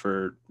remembered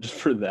for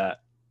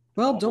that.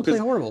 Well, don't play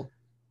horrible.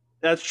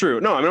 That's true.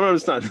 No, I mean,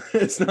 it's not.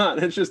 It's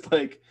not. It's just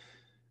like,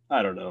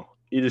 I don't know.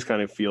 You just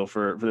kind of feel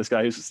for this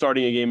guy who's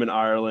starting a game in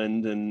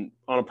Ireland. And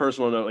on a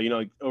personal note, you know,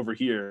 like over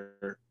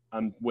here,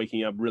 I'm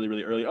waking up really,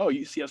 really early. Oh,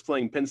 UCF's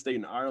playing Penn State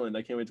in Ireland.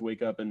 I can't wait to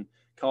wake up, and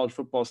college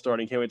football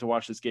starting. Can't wait to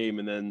watch this game.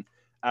 And then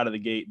out of the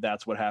gate,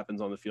 that's what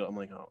happens on the field. I'm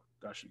like, oh,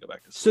 gosh, I should go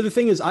back to sleep. So the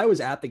thing is, I was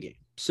at the game.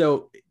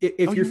 So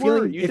if you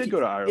did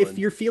go to Ireland. If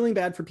you're feeling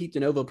bad for Pete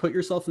DeNovo, put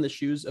yourself in the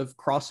shoes of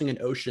crossing an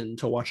ocean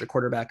to watch a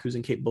quarterback who's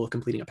incapable of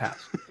completing a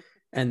pass,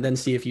 and then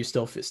see if you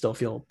still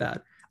feel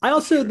bad. I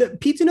also,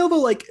 Pete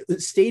DeNovo like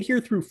stayed here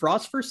through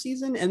Frost's first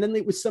season, and then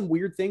it was some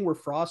weird thing where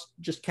Frost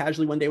just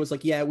casually one day was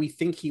like, yeah, we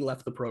think he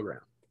left the program.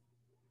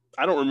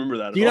 I don't remember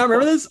that. Do you not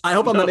remember this? I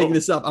hope I'm not making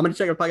this up. I'm going to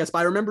check out the podcast, but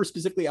I remember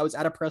specifically I was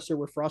at a presser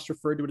where Frost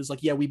referred to it as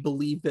like, yeah, we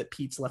believe that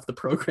Pete's left the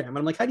program. And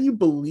I'm like, how do you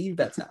believe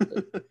that's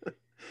happened?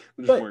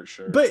 We just weren't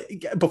sure. But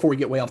before we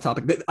get way off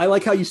topic, but I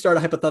like how you start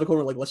a hypothetical and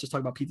we're like, let's just talk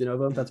about Pete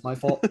DeNovo. That's my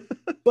fault.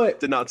 But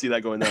did not see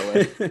that going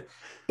that way.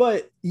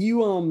 But you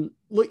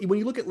look, when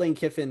you look at Lane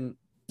Kiffin,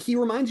 he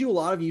reminds you a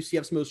lot of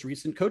UCF's most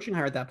recent coaching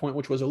hire at that point,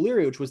 which was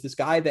O'Leary, which was this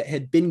guy that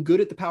had been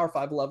good at the Power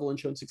 5 level and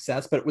shown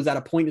success, but it was at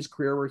a point in his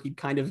career where he'd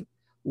kind of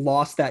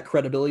lost that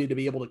credibility to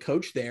be able to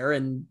coach there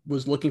and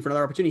was looking for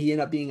another opportunity. He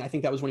ended up being, I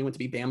think that was when he went to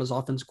be Bama's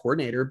offense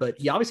coordinator, but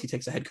he obviously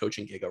takes a head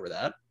coaching gig over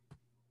that.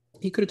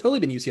 He could have totally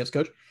been UCF's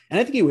coach. And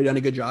I think he would have done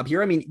a good job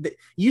here. I mean,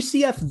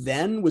 UCF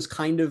then was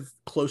kind of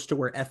close to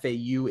where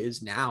FAU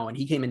is now. And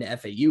he came into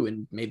FAU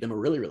and made them a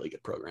really, really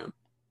good program.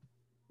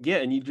 Yeah.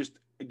 And you just,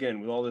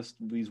 again, with all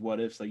these what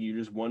ifs, like you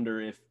just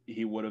wonder if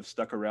he would have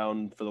stuck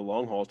around for the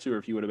long haul too, or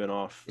if he would have been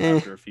off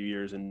after a few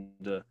years. And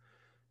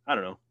I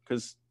don't know.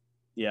 Cause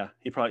yeah,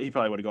 he probably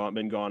would have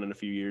been gone in a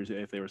few years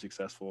if they were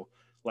successful,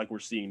 like we're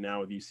seeing now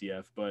with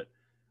UCF. But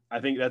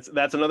I think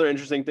that's another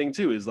interesting thing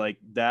too, is like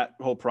that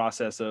whole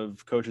process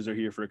of coaches are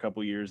here for a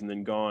couple of years and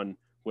then gone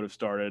would have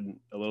started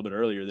a little bit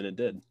earlier than it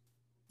did.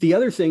 The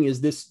other thing is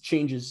this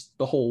changes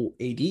the whole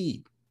AD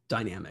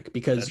dynamic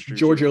because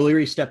George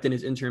O'Leary stepped in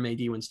as interim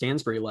AD when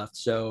Stansbury left.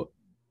 So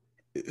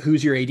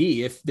who's your AD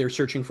if they're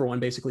searching for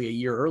one basically a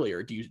year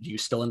earlier? Do you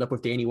still end up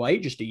with Danny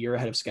White just a year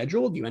ahead of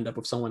schedule? Do you end up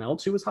with someone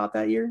else who was hot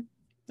that year?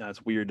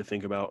 That's weird to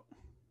think about.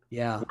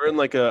 Yeah. We're in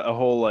like a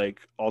whole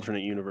like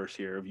alternate universe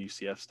here of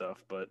UCF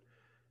stuff, but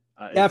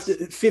after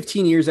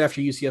 15 years after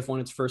UCF won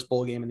its first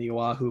bowl game in the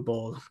Oahu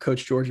Bowl,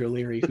 Coach George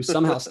O'Leary, who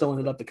somehow still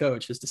ended up the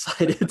coach, has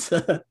decided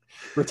to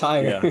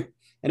retire. Yeah.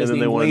 And his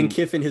name Lane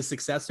Kiffin, his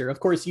successor. Of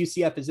course,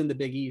 UCF is in the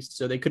Big East,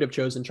 so they could have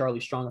chosen Charlie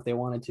Strong if they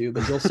wanted to,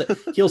 but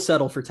he'll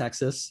settle for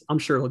Texas. I'm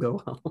sure it'll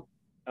go well.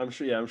 I'm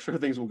sure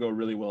things will go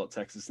really well at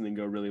Texas and then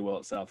go really well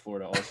at South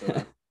Florida also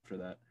after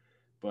that.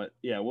 But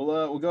yeah,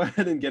 we'll go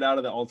ahead and get out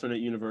of the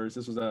alternate universe.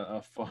 This was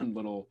a fun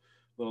little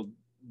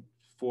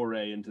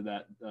foray into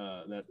that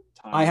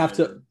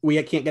time.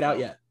 We can't get out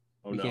yet.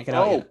 Oh, no. Can't get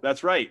out yet.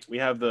 That's right. We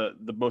have the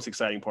most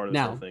exciting part of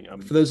this whole thing.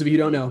 For those of you who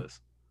don't know,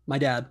 my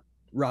dad,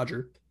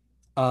 Roger,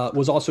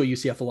 was also a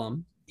UCF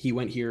alum. He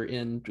went here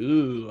in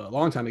a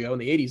long time ago in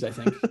the 80s, I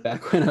think,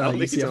 back when I don't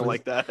think UCF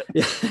like that.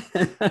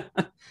 Yeah.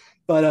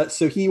 But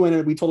so he went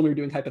and we told him we were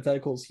doing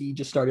hypotheticals. He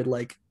just started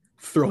like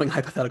throwing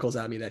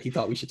hypotheticals at me that he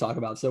thought we should talk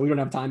about. So we don't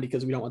have time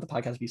because we don't want the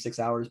podcast to be 6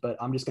 hours, but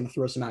I'm just going to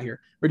throw some out here.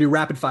 We're going to do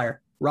rapid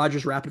fire.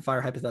 Roger's rapid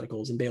fire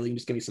hypotheticals, and Bailey, you can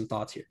just give me some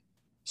thoughts here.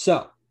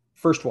 So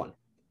first one,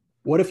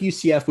 what if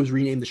UCF was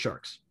renamed the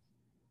Sharks?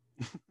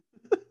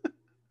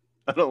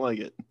 I don't like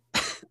it.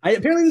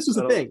 Apparently this was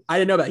a thing. I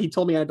didn't know about it. He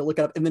told me I had to look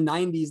it up. In the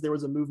 90s, there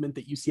was a movement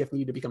that UCF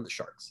needed to become the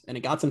Sharks, and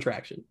it got some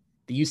traction.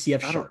 The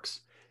UCF Sharks.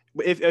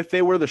 If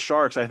they were the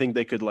Sharks, I think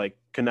they could like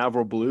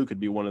Canaveral Blue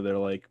could be one of their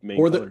like main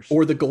colors.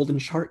 Or the Golden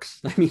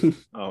Sharks. I mean,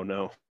 oh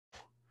no.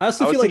 I was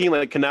thinking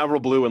like Canaveral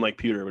Blue and like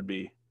pewter would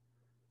be.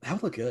 That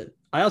would look good.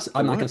 I'm not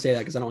going to say that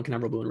because I don't want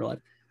Canaveral Blue in real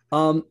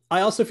life. I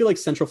also feel like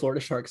Central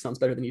Florida Sharks sounds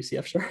better than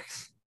UCF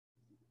Sharks.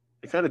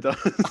 It kind of does.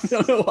 I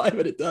don't know why,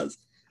 but it does.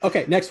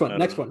 Okay, next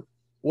one.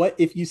 What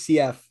if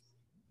UCF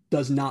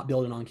does not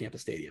build an on-campus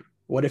stadium?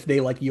 What if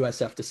they, like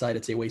USF, decide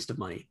it's a waste of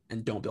money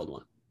and don't build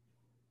one?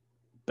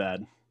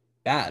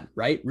 Bad,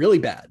 right? Really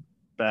bad.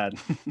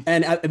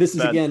 And this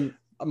is, again,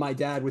 my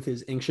dad with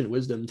his ancient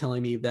wisdom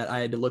telling me that I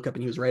had to look up,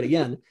 and he was right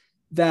again,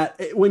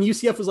 that when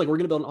UCF was like, we're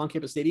going to build an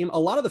on-campus stadium, a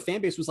lot of the fan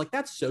base was like,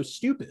 that's so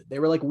stupid. They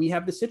were like, we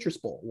have the Citrus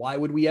Bowl. Why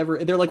would we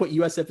ever? They're like what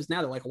USF is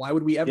now. They're like, why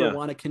would we ever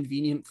want a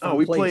convenient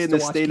we play in the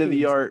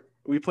state-of-the-art.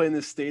 We play in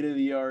the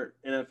state-of-the-art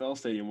NFL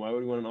stadium. Why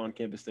would we want an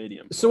on-campus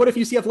stadium? So what if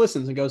UCF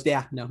listens and goes,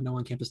 yeah, no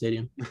on-campus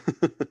stadium?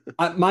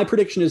 My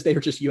prediction is they are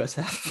just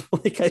USF.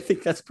 Like, I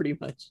think that's pretty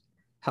much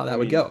how that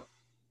would go.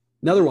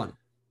 Another one.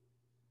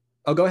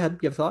 Oh, go ahead.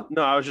 You have a thought?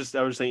 No, I was just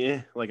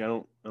saying, like, I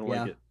don't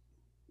like it.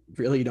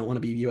 Really, you don't want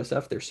to be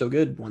USF? They're so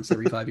good once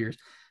every 5 years.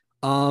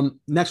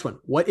 Next one.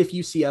 What if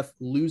UCF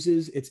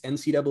loses its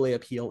NCAA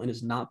appeal and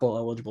is not bowl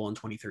eligible in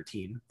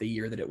 2013, the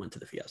year that it went to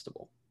the Fiesta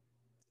Bowl?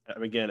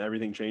 Again,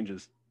 everything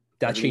changes.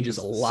 That changes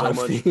a lot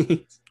of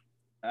things.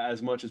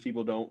 As much as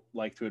people don't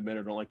like to admit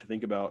or don't like to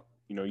think about,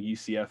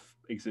 UCF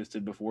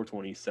existed before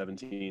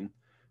 2017.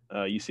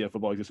 UCF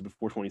football existed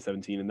before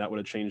 2017, and that would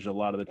have changed a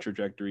lot of the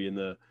trajectory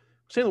I'm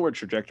saying the word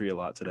trajectory a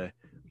lot today,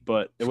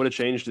 but it would have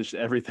changed just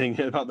everything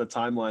about the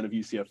timeline of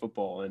UCF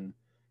football. And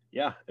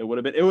yeah, it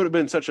would have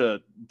been such a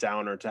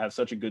downer to have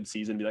such a good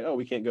season and be like, oh,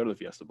 we can't go to the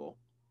Fiesta Bowl.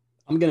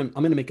 I'm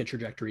gonna make a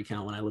trajectory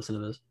count when I listen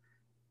to this.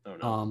 Oh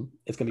no.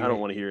 It's gonna be I don't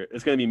want to hear it.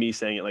 It's gonna be me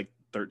saying it like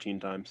 13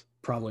 times.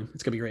 Probably.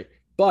 It's gonna be great.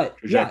 But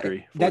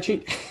trajectory. Yeah,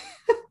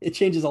 it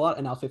changes a lot.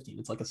 And now 15.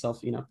 It's like a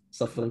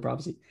self-fulfilling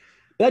prophecy.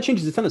 But that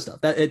changes a ton of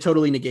stuff. That it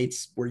totally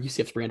negates where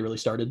UCF's brand really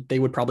started. They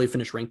would probably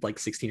finish ranked like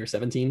 16 or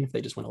 17 if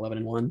they just went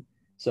 11-1.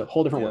 So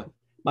whole different world.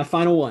 My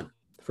final one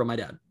from my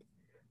dad.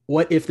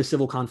 What if the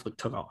civil conflict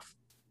took off?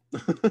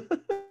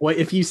 What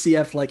if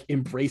UCF like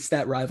embraced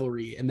that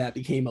rivalry and that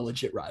became a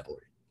legit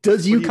rivalry?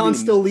 Does UConn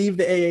still leave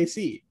the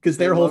AAC? Because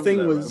their whole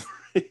thing was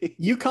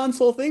UConn's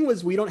whole thing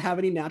was we don't have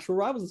any natural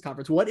rivals in this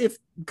conference. What if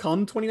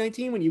come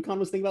 2019 when UConn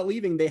was thinking about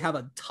leaving, they have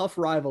a tough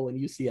rival in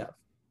UCF?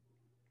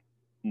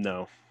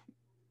 No.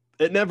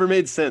 It never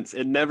made sense.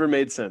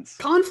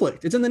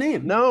 Conflict. It's in the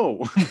name.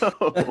 No.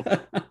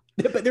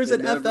 But there's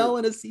an FL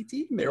and a CT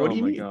in there. What do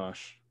you mean? Oh my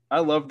gosh. I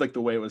loved like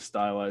the way it was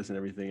stylized and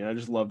everything.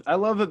 And I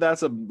love that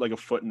that's a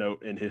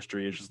footnote in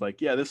history. It's just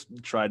like, yeah, this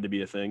tried to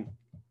be a thing,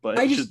 but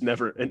it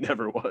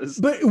never was.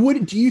 But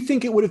do you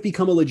think it would have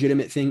become a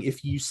legitimate thing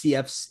if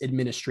UCF's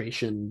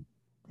administration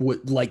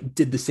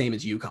did the same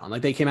as UConn?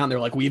 Like they came out and they're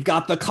like, we've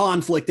got the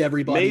conflict,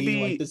 everybody.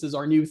 Maybe, like this is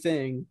our new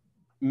thing.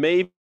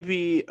 Maybe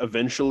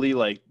eventually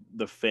like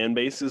the fan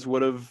bases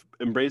would have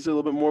embraced it a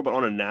little bit more, but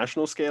on a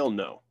national scale,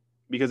 no.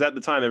 Because at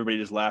the time everybody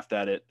just laughed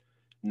at it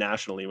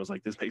nationally and was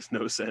like, this makes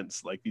no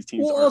sense. Like these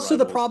teams. Well, also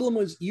the problem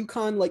was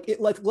UConn,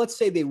 let's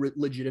say they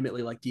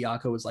legitimately, like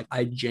Diaco was like,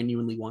 I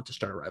genuinely want to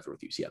start a rivalry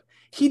with UCF.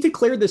 He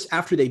declared this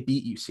after they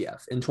beat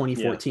UCF in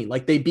 2014. Yeah.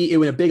 Like they beat it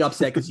with a big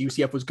upset because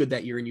UCF was good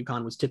that year and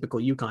UConn was typical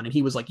UConn. And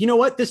he was like, you know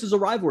what? This is a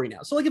rivalry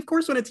now. So like, of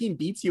course, when a team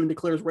beats you and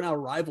declares we're now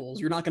rivals,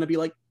 you're not going to be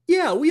like,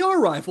 yeah, we are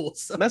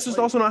rivals. So that's just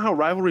also not how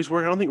rivalries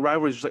work. I don't think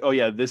rivalries are just like, oh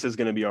yeah, this is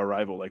going to be our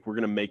rival. Like we're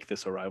going to make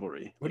this a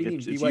rivalry. What do you mean?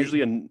 It's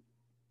usually a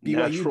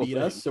BYU beat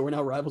us, so we're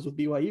now rivals with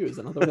BYU. Is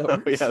that not the way that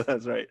works? Yeah,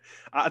 that's right.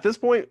 At this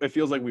point, it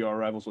feels like we are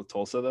rivals with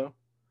Tulsa, though.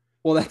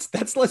 Well,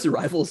 that's less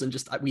rivals than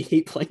just we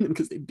hate playing them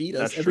because they beat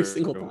us every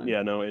single time.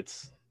 Yeah, no,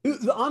 it's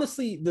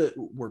honestly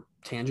we're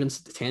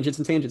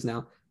tangents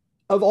now.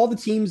 Of all the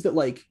teams that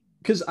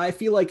because I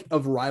feel like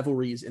of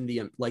rivalries in the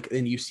in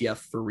UCF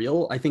for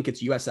real, I think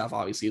it's USF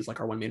obviously is like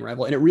our one main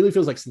rival, and it really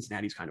feels like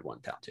Cincinnati's kind of one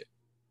down too.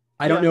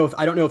 I don't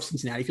know if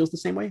Cincinnati feels the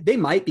same way. They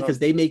might because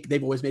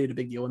they've always made it a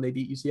big deal when they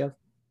beat UCF.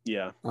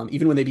 Yeah.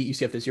 Even when they beat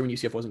UCF this year when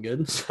UCF wasn't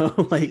good.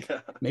 So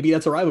maybe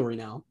that's a rivalry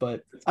now,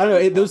 but I don't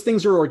know. Those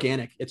things are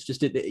organic. It's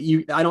just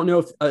I don't know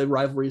if a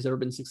rivalry has ever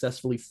been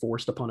successfully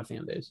forced upon a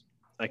fan base.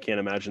 I can't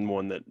imagine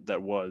one that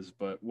was,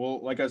 but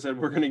like I said,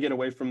 we're going to get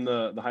away from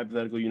the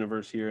hypothetical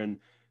universe here and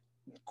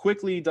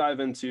quickly dive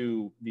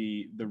into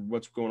the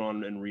what's going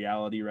on in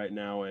reality right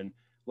now. And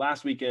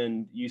last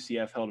weekend,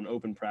 UCF held an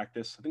open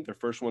practice. I think their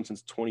first one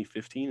since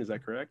 2015. Is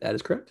that correct? That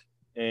is correct.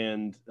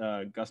 And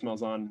Gus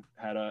Malzahn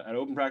had an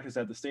open practice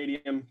at the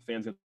stadium.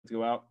 Fans got to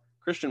go out.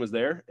 Christian was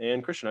there.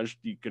 And Christian, I'm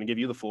just going to give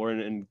you the floor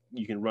and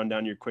you can run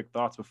down your quick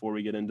thoughts before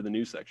we get into the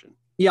news section.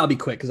 Yeah, I'll be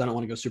quick because I don't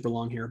want to go super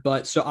long here.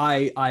 But so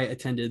I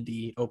attended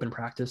the open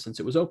practice since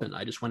it was open.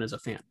 I just went as a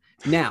fan.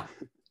 Now,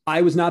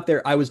 I was not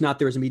there. I was not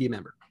there as a media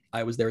member.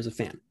 I was there as a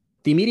fan.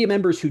 The media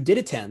members who did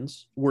attend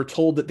were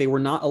told that they were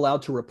not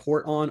allowed to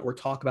report on or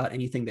talk about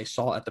anything they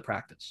saw at the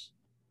practice,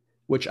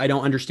 which I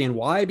don't understand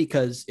why,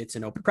 because it's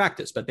an open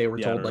practice, but they were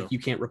told you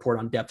can't report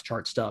on depth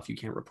chart stuff. You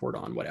can't report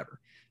on whatever.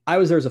 I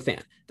was there as a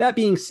fan. That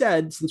being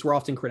said, since we're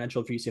often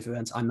credentialed for UCF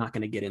events, I'm not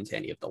going to get into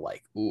any of the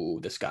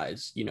this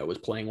guy's, was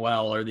playing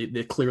well, or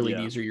clearly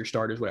these are your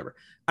starters, whatever.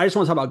 I just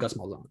want to talk about Gus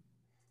Malzahn.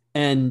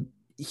 And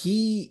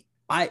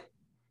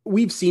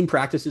we've seen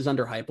practices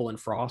under Heupel and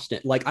Frost.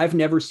 I've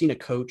never seen a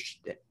coach,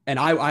 and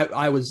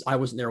I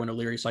wasn't there when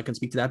O'Leary, so I can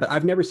speak to that, but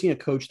I've never seen a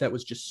coach that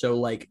was just so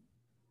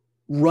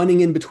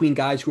running in between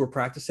guys who are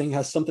practicing,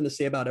 has something to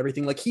say about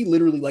everything. He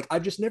literally,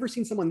 I've just never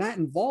seen someone that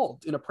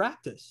involved in a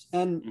practice.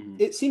 And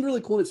it seemed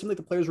really cool. It seemed like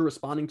the players were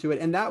responding to it.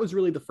 And that was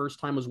really the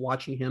first time I was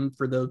watching him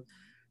for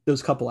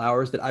those couple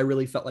hours that I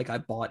really felt like I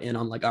bought in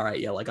on all right,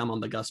 yeah, I'm on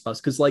the Gus bus.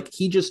 Cause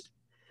he just,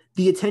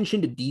 the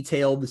attention to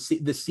detail, the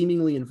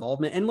seemingly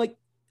involvement. And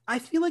I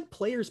feel like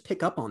players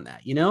pick up on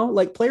that,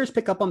 players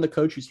pick up on the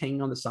coach who's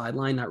hanging on the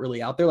sideline, not really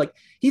out there.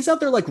 He's out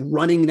there,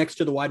 running next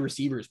to the wide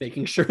receivers,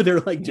 making sure they're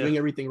doing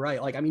everything right.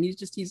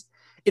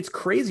 It's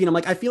crazy. And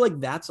I feel like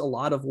that's a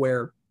lot of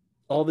where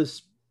all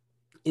this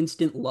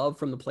instant love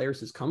from the players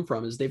has come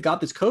from, is they've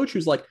got this coach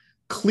who's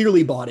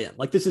clearly bought in.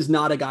 This is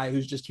not a guy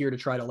who's just here to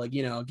try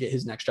to get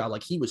his next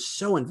job. He was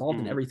so involved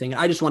in everything.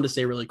 I just wanted to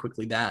say really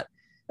quickly that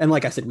And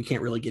like I said, we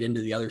can't really get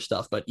into the other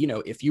stuff, but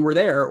if you were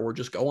there or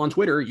just go on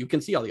Twitter, you can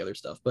see all the other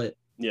stuff. But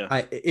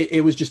yeah,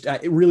 it was just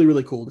really,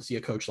 really cool to see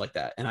a coach like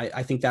that. And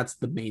I think that's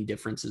the main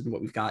difference in what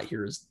we've got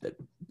here is that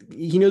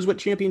he knows what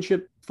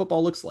championship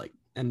football looks like.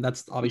 And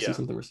that's obviously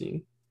something we're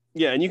seeing.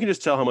 Yeah, and you can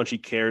just tell how much he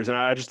cares. And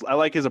I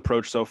like his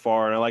approach so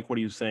far. And I like what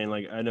he was saying.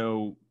 Like, I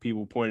know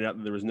people pointed out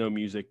that there was no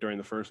music during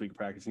the first week of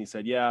practice. And he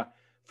said, yeah,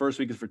 first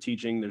week is for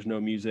teaching. There's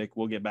no music.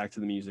 We'll get back to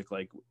the music,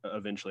 like,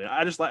 eventually.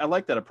 I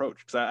like that approach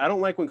because I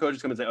don't like when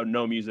coaches come and say, oh,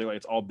 no music, like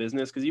it's all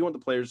business, because you want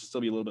the players to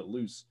still be a little bit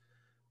loose.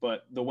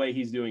 But the way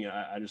he's doing it,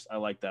 I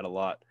like that a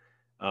lot.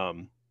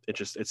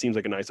 It seems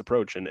like a nice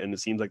approach, and it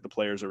seems like the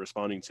players are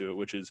responding to it,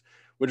 which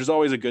is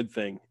always a good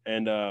thing.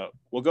 And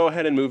we'll go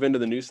ahead and move into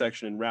the news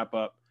section and wrap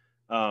up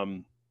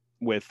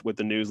with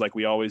the news like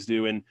we always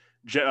do. And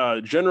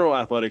general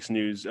athletics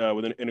news,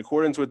 in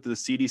accordance with the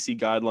CDC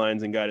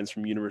guidelines and guidance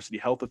from university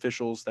health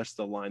officials, that's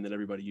the line that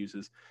everybody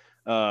uses.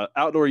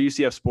 Outdoor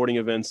UCF sporting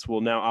events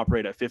will now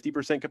operate at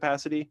 50%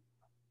 capacity.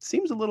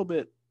 Seems a little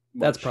bit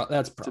much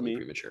that's probably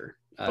premature.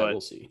 But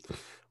we'll see.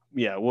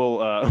 Yeah,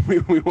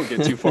 we won't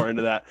get too far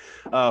into that.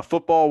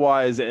 Football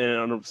wise, and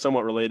on a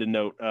somewhat related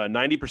note,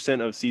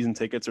 90% of season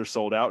tickets are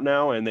sold out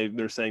now, and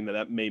they're saying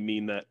that may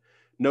mean that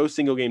no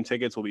single game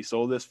tickets will be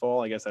sold this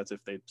fall. I guess that's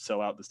if they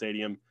sell out the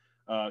stadium.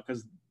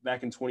 Because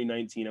back in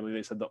 2019, I believe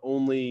they said the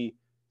only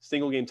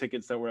single game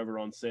tickets that were ever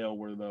on sale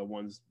were the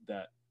ones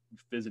that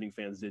visiting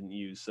fans didn't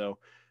use. So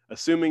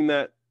assuming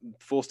that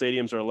full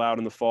stadiums are allowed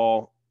in the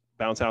fall,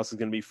 Bounce House is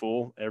going to be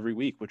full every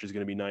week, which is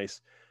going to be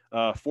nice.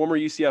 Former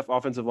UCF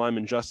offensive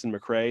lineman Justin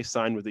McCray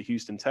signed with the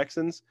Houston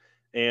Texans,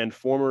 and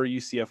former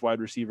UCF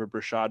wide receiver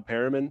Brashad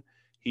Perriman,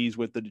 he's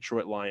with the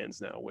Detroit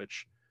Lions now,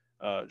 which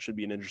should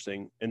be an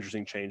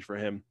interesting change for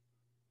him.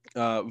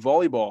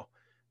 Volleyball,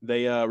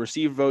 they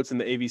received votes in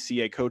the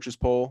AVCA coaches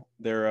poll.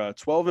 They're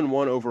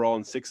 12-1 overall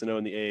and 6-0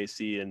 in the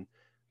AAC, and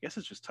I guess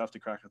it's just tough to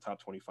crack the top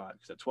 25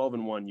 because at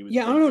 12-1 you would.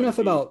 Yeah, I don't know enough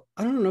about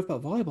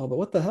volleyball, but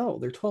what the hell?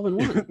 They're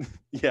 12-1.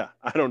 Yeah,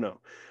 I don't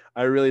know.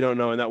 I really don't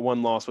know. And that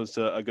one loss was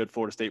to a good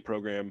Florida State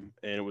program,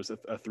 and it was a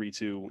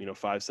 3-2,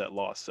 5-set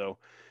loss. So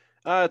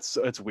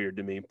it's weird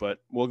to me. But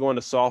we'll go on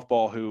to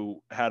softball,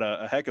 who had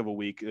a heck of a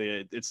week.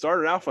 It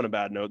started off on a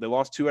bad note. They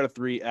lost 2 out of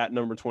 3 at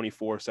number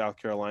 24 South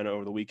Carolina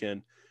over the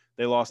weekend.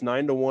 They lost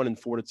 9-1 and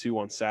 4-2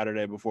 on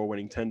Saturday before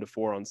winning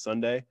 10-4 on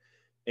Sunday.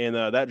 And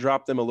that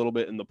dropped them a little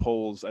bit in the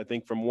polls. I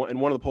think in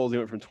one of the polls, they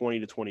went from 20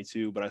 to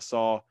 22, but I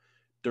saw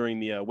during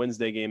the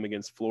Wednesday game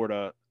against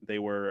Florida, they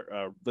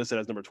were listed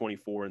as number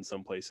 24 in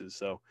some places.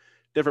 So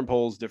different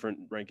polls,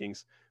 different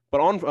rankings.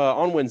 But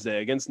on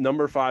Wednesday against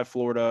number 5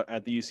 Florida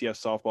at the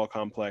UCF softball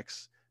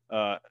complex,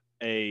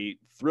 a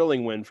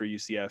thrilling win for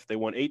UCF. They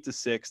won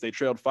 8-6. They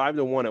trailed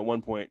 5-1 at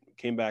one point,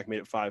 came back, made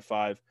it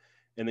 5-5,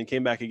 and then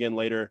came back again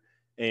later.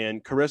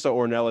 And Carissa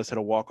Ornelas hit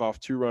a walk-off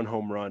 2-run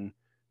home run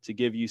to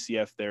give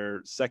UCF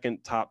their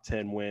second top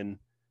 5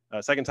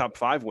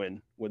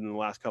 win within the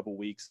last couple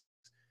weeks.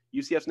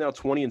 UCF's now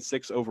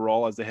 20-6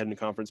 overall as they head into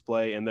conference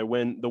play, and the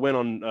win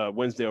on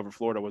Wednesday over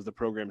Florida was the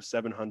program's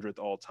 700th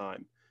all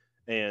time.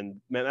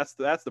 And man,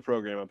 that's the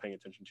program I'm paying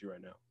attention to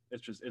right now.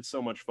 It's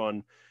so much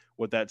fun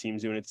what that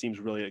team's doing. It seems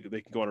really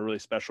they can go on a really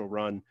special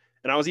run.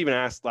 And I was even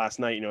asked last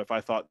night, if I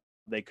thought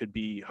they could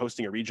be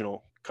hosting a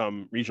regional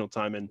come regional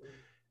time, and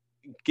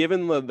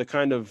given the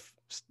kind of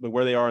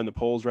where they are in the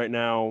polls right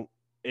now,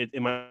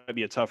 it might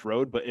be a tough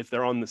road, but if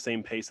they're on the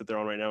same pace that they're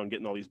on right now and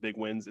getting all these big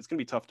wins, it's going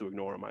to be tough to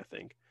ignore them, I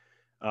think.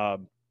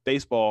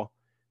 Baseball,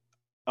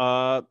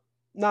 not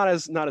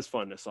as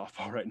fun as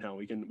softball right now.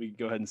 We can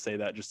go ahead and say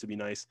that just to be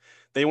nice.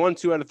 They won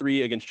 2 out of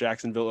 3 against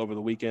Jacksonville over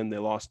the weekend. They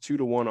lost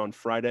 2-1 on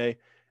Friday,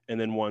 and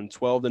then won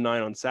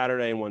 12-9 on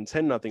Saturday and won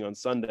 10-0 on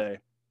Sunday.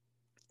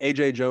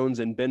 AJ Jones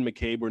and Ben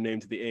McCabe were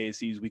named to the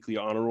AAC's weekly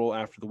honor roll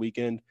after the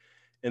weekend.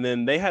 And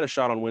then they had a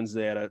shot on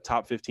Wednesday at a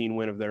top 15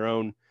 win of their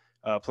own,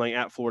 playing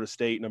at Florida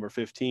State, number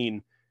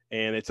 15.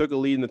 And they took a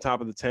lead in the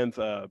top of the 10th,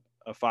 a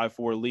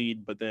 5-4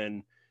 lead, but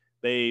then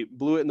they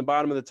blew it in the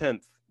bottom of the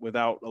 10th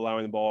without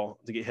allowing the ball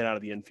to get hit out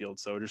of the infield.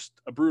 So just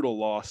a brutal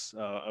loss,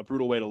 a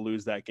brutal way to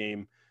lose that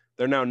game.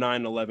 They're now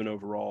 9-11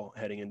 overall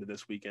heading into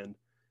this weekend.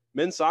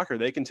 Men's soccer,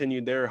 they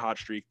continued their hot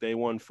streak. They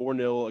won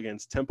 4-0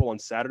 against Temple on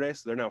Saturday,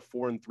 so they're now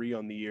 4-3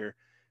 on the year.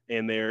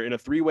 And they're in a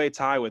 3-way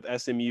tie with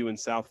SMU and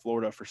South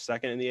Florida for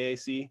second in the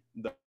AAC.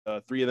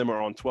 The 3 of them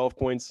are on 12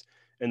 points,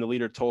 and the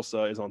leader,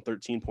 Tulsa, is on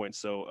 13 points.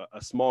 So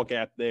a small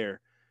gap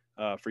there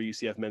for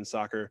UCF men's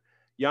soccer.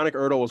 Yannick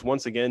Ertl was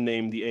once again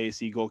named the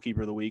AAC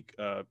Goalkeeper of the Week,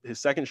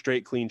 his second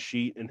straight clean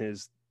sheet and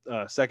his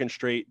second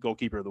straight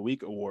Goalkeeper of the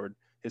Week award,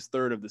 his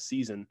third of the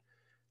season.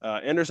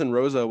 Anderson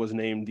Rosa was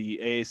named the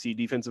AAC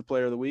Defensive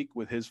Player of the Week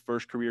with his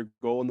first career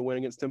goal in the win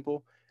against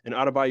Temple. And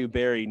Adebayo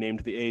Berry named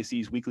the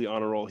AAC's weekly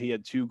honor roll. He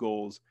had 2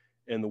 goals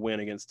in the win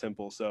against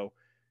Temple. So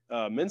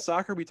men's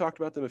soccer, we talked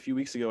about them a few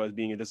weeks ago as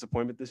being a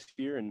disappointment this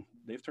year, and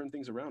they've turned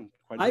things around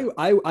quite a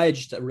bit. I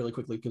just really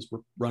quickly, because we're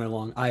running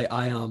along, I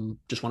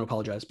just want to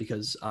apologize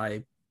because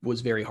I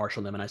was very harsh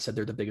on them, and I said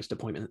they're the biggest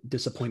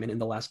disappointment in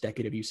the last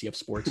decade of UCF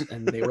sports,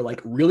 and they were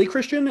like, "Really,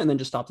 Christian?" and then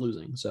just stopped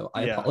losing. So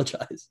I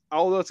apologize.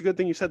 Although it's a good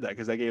thing you said that,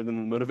 because I gave them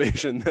the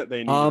motivation that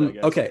they needed. I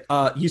guess. Okay.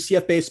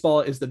 UCF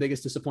baseball is the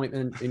biggest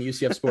disappointment in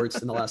UCF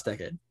sports in the last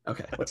decade.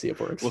 Okay, let's see if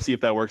it works. We'll see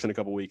if that works in a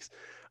couple weeks.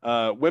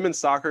 Women's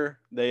soccer,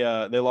 they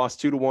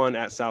lost 2-1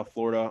 at South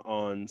Florida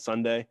on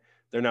Sunday.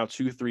 They're now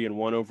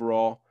 2-3-1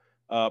 overall.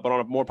 But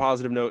on a more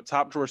positive note,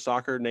 Top Drawer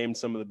Soccer named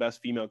some of the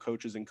best female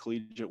coaches in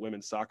collegiate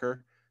women's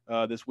soccer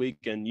this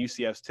week, and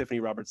UCF's Tiffany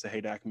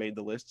Roberts-Sahadak made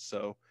the list.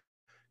 So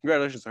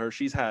congratulations to her.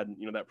 She's had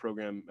that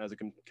program as a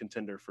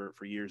contender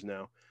for years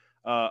now.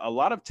 A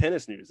lot of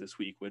tennis news this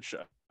week, which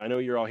I know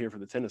you're all here for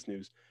the tennis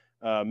news.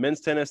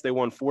 Men's tennis, they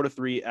won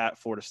 4-3 at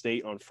Florida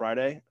State on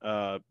Friday.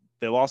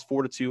 They lost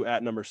 4-2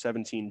 at number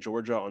 17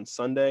 Georgia on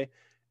Sunday,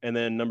 and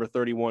then number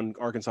 31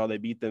 Arkansas, they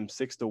beat them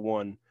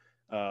 6-1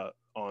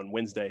 on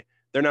Wednesday.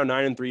 They're now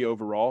 9-3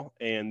 overall,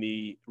 and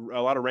a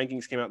lot of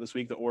rankings came out this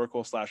week. The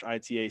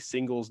Oracle/ITA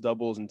singles,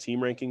 doubles, and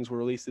team rankings were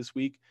released this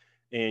week,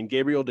 and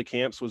Gabriel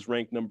DeCamps was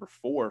ranked number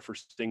 4 for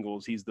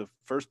singles. He's the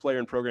first player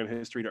in program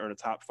history to earn a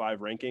top 5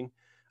 ranking.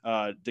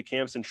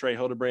 DeCamps and Trey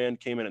Hildebrand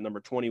came in at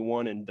number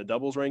 21 in the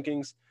doubles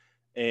rankings,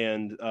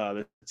 and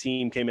the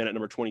team came in at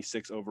number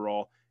 26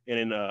 overall. And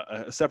in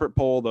a separate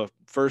poll, the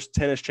first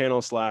Tennis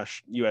Channel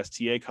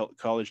 /USTA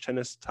college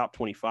tennis top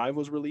 25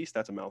 was released.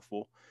 That's a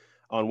mouthful.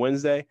 On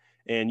Wednesday,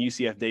 and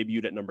UCF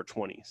debuted at number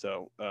 20.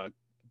 So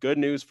good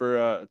news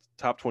for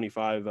top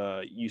 25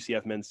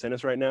 UCF men's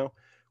tennis right now.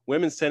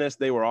 Women's tennis,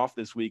 they were off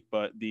this week,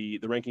 but the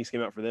rankings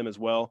came out for them as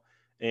well.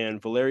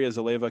 And Valeria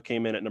Zaleva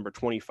came in at number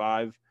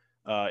 25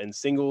 in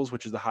singles,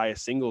 which is the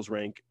highest singles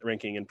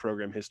ranking in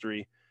program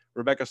history.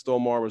 Rebecca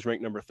Stolmar was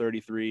ranked number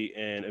 33,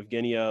 and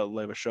Evgenia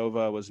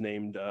Levashova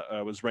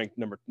was ranked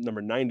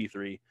number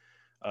 93.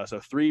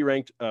 So 3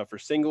 ranked for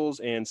singles,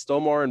 and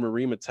Stolmar and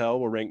Marie Mattel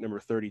were ranked number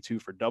 32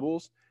 for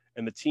doubles,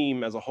 and the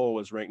team as a whole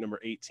was ranked number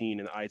 18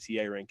 in the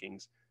ITA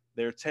rankings.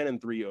 They're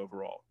 10-3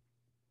 overall.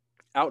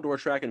 Outdoor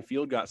track and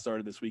field got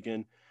started this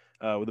weekend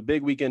with a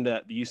big weekend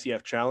at the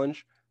UCF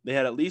Challenge. They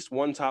had at least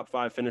one top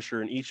 5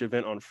 finisher in each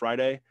event on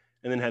Friday,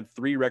 and then had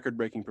 3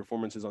 record-breaking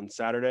performances on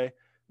Saturday.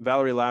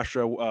 Valerie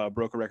Lastra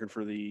broke a record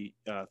for the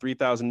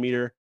 3,000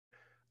 meter.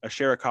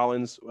 Ashara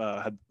Collins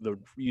had the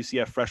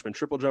UCF freshman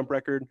triple jump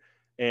record.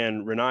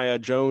 And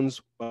Renaya Jones,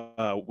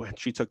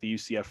 she took the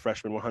UCF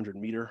freshman 100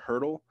 meter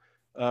hurdle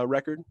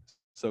record.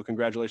 So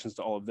congratulations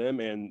to all of them.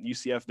 And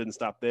UCF didn't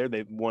stop there.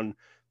 They won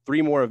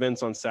 3 more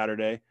events on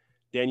Saturday.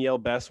 Danielle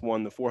Bess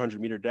won the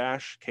 400 meter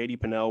dash. Katie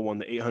Pinnell won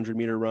the 800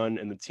 meter run.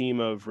 And the team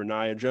of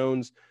Renaya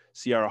Jones,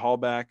 Ciara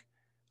Hallback,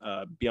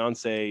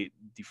 Beyonce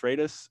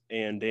DeFreitas,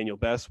 and Daniel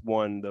Bess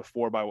won the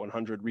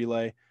 4x100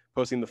 relay,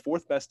 posting the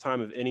 4th best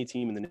time of any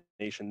team in the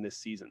nation this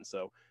season.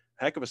 So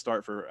heck of a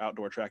start for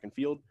outdoor track and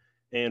field.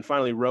 And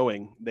finally,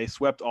 rowing. They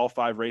swept all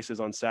 5 races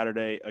on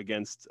Saturday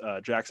against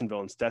Jacksonville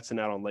and Stetson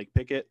out on Lake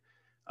Pickett.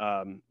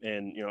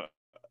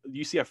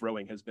 UCF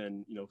rowing has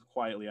been,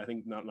 quietly, I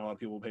think not a lot of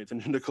people pay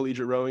attention to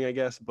collegiate rowing, I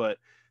guess, but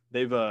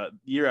they've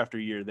year after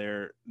year,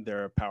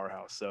 they're a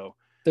powerhouse. So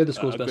they're the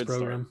school's best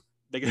program.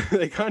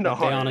 They kind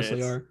of are. They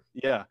honestly are.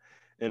 Yeah.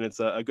 And it's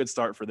a good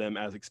start for them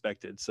as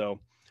expected. So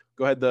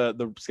go ahead.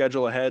 The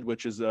schedule ahead,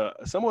 which is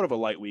somewhat of a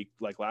light week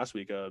like last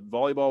week.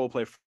 Volleyball will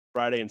play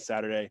Friday and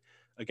Saturday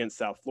against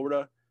South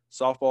Florida.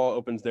 Softball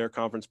opens their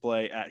conference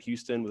play at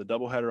Houston with a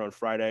doubleheader on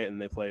Friday,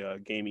 and they play a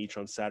game each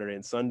on Saturday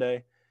and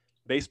Sunday.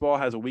 Baseball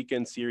has a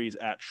weekend series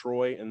at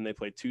Troy, and they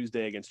play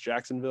Tuesday against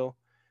Jacksonville.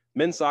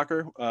 Men's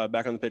soccer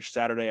back on the pitch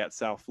Saturday at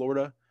South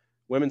Florida.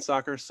 Women's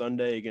soccer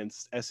Sunday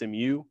against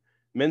SMU.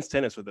 Men's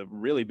tennis with a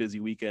really busy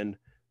weekend.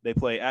 They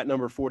play at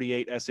number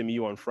 48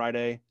 SMU on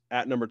Friday,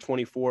 at number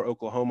 24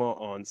 Oklahoma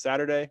on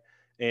Saturday,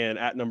 and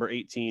at number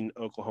 18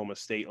 Oklahoma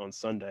State on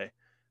Sunday.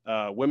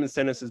 Women's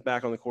tennis is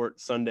back on the court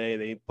Sunday.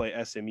 They play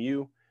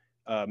SMU.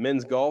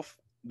 Men's golf,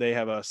 they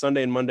have a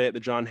Sunday and Monday at the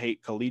John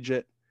Haidt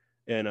Collegiate,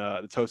 and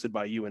it's hosted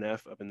by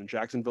UNF up in the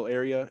Jacksonville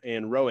area.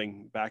 And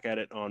rowing back at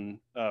it on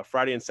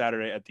Friday and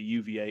Saturday at the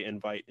UVA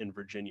Invite in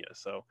Virginia.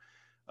 So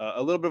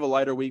a little bit of a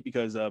lighter week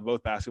because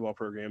both basketball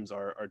programs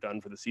are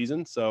done for the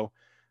season. So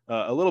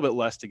a little bit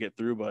less to get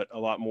through, but a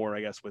lot more,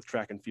 I guess, with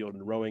track and field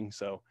and rowing.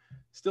 So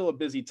still a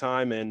busy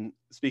time. And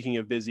speaking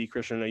of busy,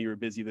 Christian, I know you were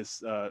busy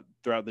this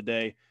throughout the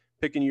day,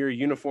 picking your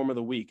uniform of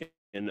the week.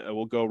 And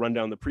we'll go run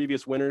down the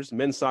previous winners.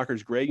 Men's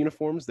soccer's gray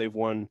uniforms. They've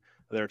won.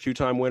 They're a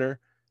 2-time winner.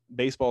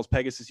 Baseball's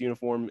Pegasus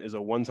uniform is a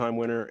 1-time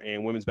winner.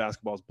 And women's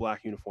basketball's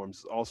black uniforms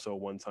is also a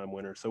 1-time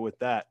winner. So with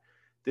that,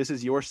 this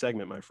is your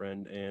segment, my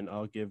friend, and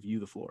I'll give you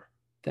the floor.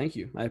 Thank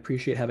you. I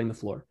appreciate having the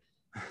floor.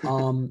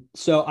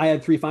 So I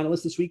had 3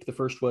 finalists this week. The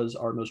first was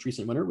our most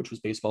recent winner, which was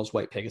baseball's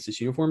white Pegasus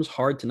uniforms.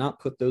 Hard to not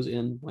put those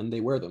in when they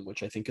wear them,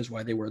 which I think is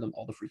why they wear them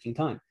all the freaking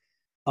time.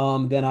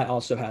 Then I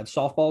also had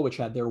softball, which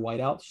had their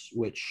whiteouts,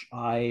 which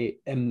I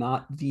am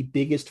not the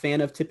biggest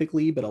fan of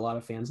typically, but a lot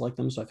of fans like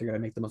them. So I figured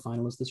I'd make them a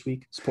finalist this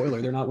week.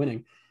 Spoiler, they're not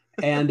winning.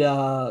 And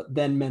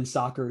then men's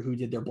soccer, who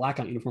did their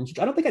blackout uniforms, which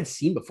I don't think I'd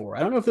seen before. I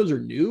don't know if those are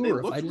new they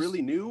or looked if I just...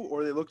 really new,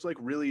 or they looked like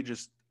really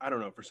just, I don't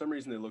know. For some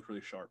reason, they look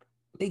really sharp.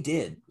 They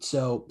did.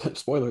 So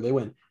spoiler, they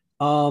win.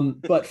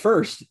 But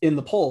first in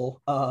the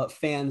poll,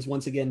 fans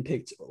once again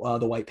picked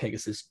the white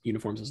Pegasus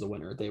uniforms as the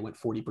winner. They went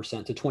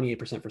 40% to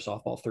 28% for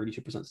softball,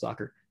 32%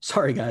 soccer.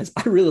 Sorry, guys.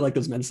 I really like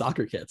those men's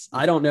soccer kits.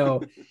 I don't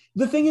know.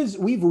 The thing is,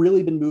 we've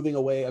really been moving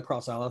away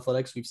across all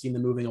athletics. We've seen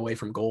them moving away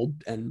from gold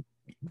and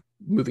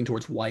moving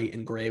towards white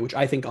and gray, which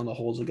I think on the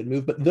whole is a good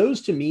move. But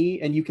those to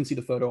me, and you can see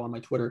the photo on my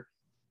Twitter,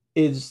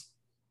 is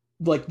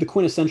like the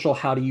quintessential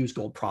how to use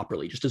gold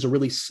properly, just as a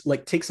really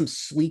like take some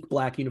sleek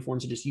black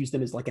uniforms and just use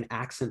them as like an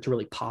accent to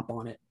really pop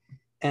on it.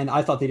 And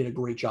I thought they did a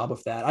great job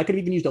of that. I could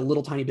have even used a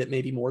little tiny bit,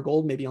 maybe more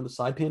gold, maybe on the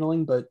side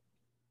paneling, but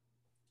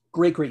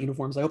great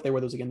uniforms. I hope they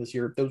wear those again this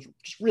year. Those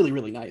just really,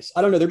 really nice.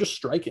 I don't know. They're just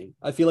striking.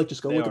 I feel like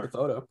just go look at the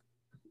photo.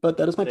 But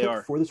that is my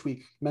pick for this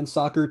week. Men's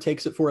soccer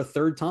takes it for a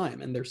third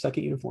time in their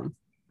second uniform.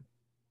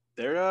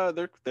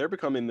 They're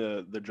becoming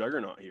the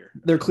juggernaut here.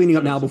 They're cleaning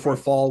up now before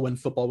fall when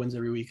football wins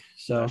every week.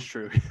 So that's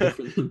true.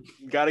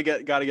 gotta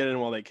get in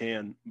while they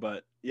can.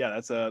 But yeah,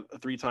 that's a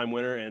 3-time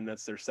winner, and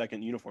that's their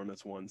second uniform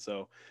that's won.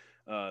 So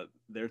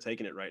they're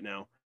taking it right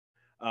now.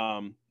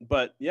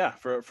 But yeah,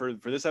 for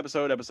this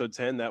episode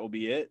 10, that will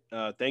be it.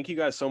 Thank you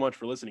guys so much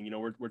for listening. You know,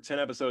 we're 10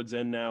 episodes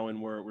in now,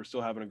 and we're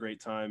still having a great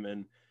time.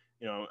 And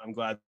you know, I'm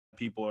glad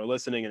people are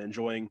listening and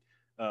enjoying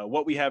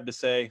what we have to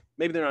say.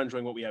 Maybe they're not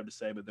enjoying what we have to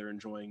say, but they're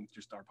enjoying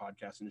just our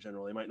podcast in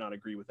general. They might not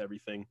agree with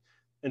everything.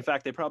 In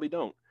fact, they probably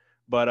don't.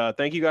 But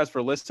thank you guys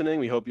for listening.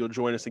 We hope you'll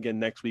join us again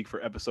next week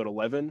for episode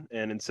 11.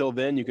 And until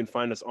then, you can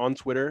find us on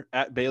Twitter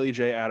at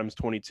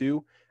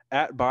BaileyJAdams22,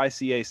 at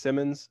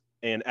 @ByCASimmons,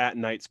 and at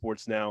Night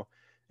Sports Now.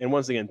 And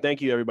once again,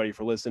 thank you everybody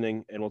for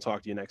listening, and we'll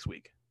talk to you next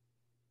week.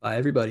 Bye,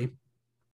 everybody.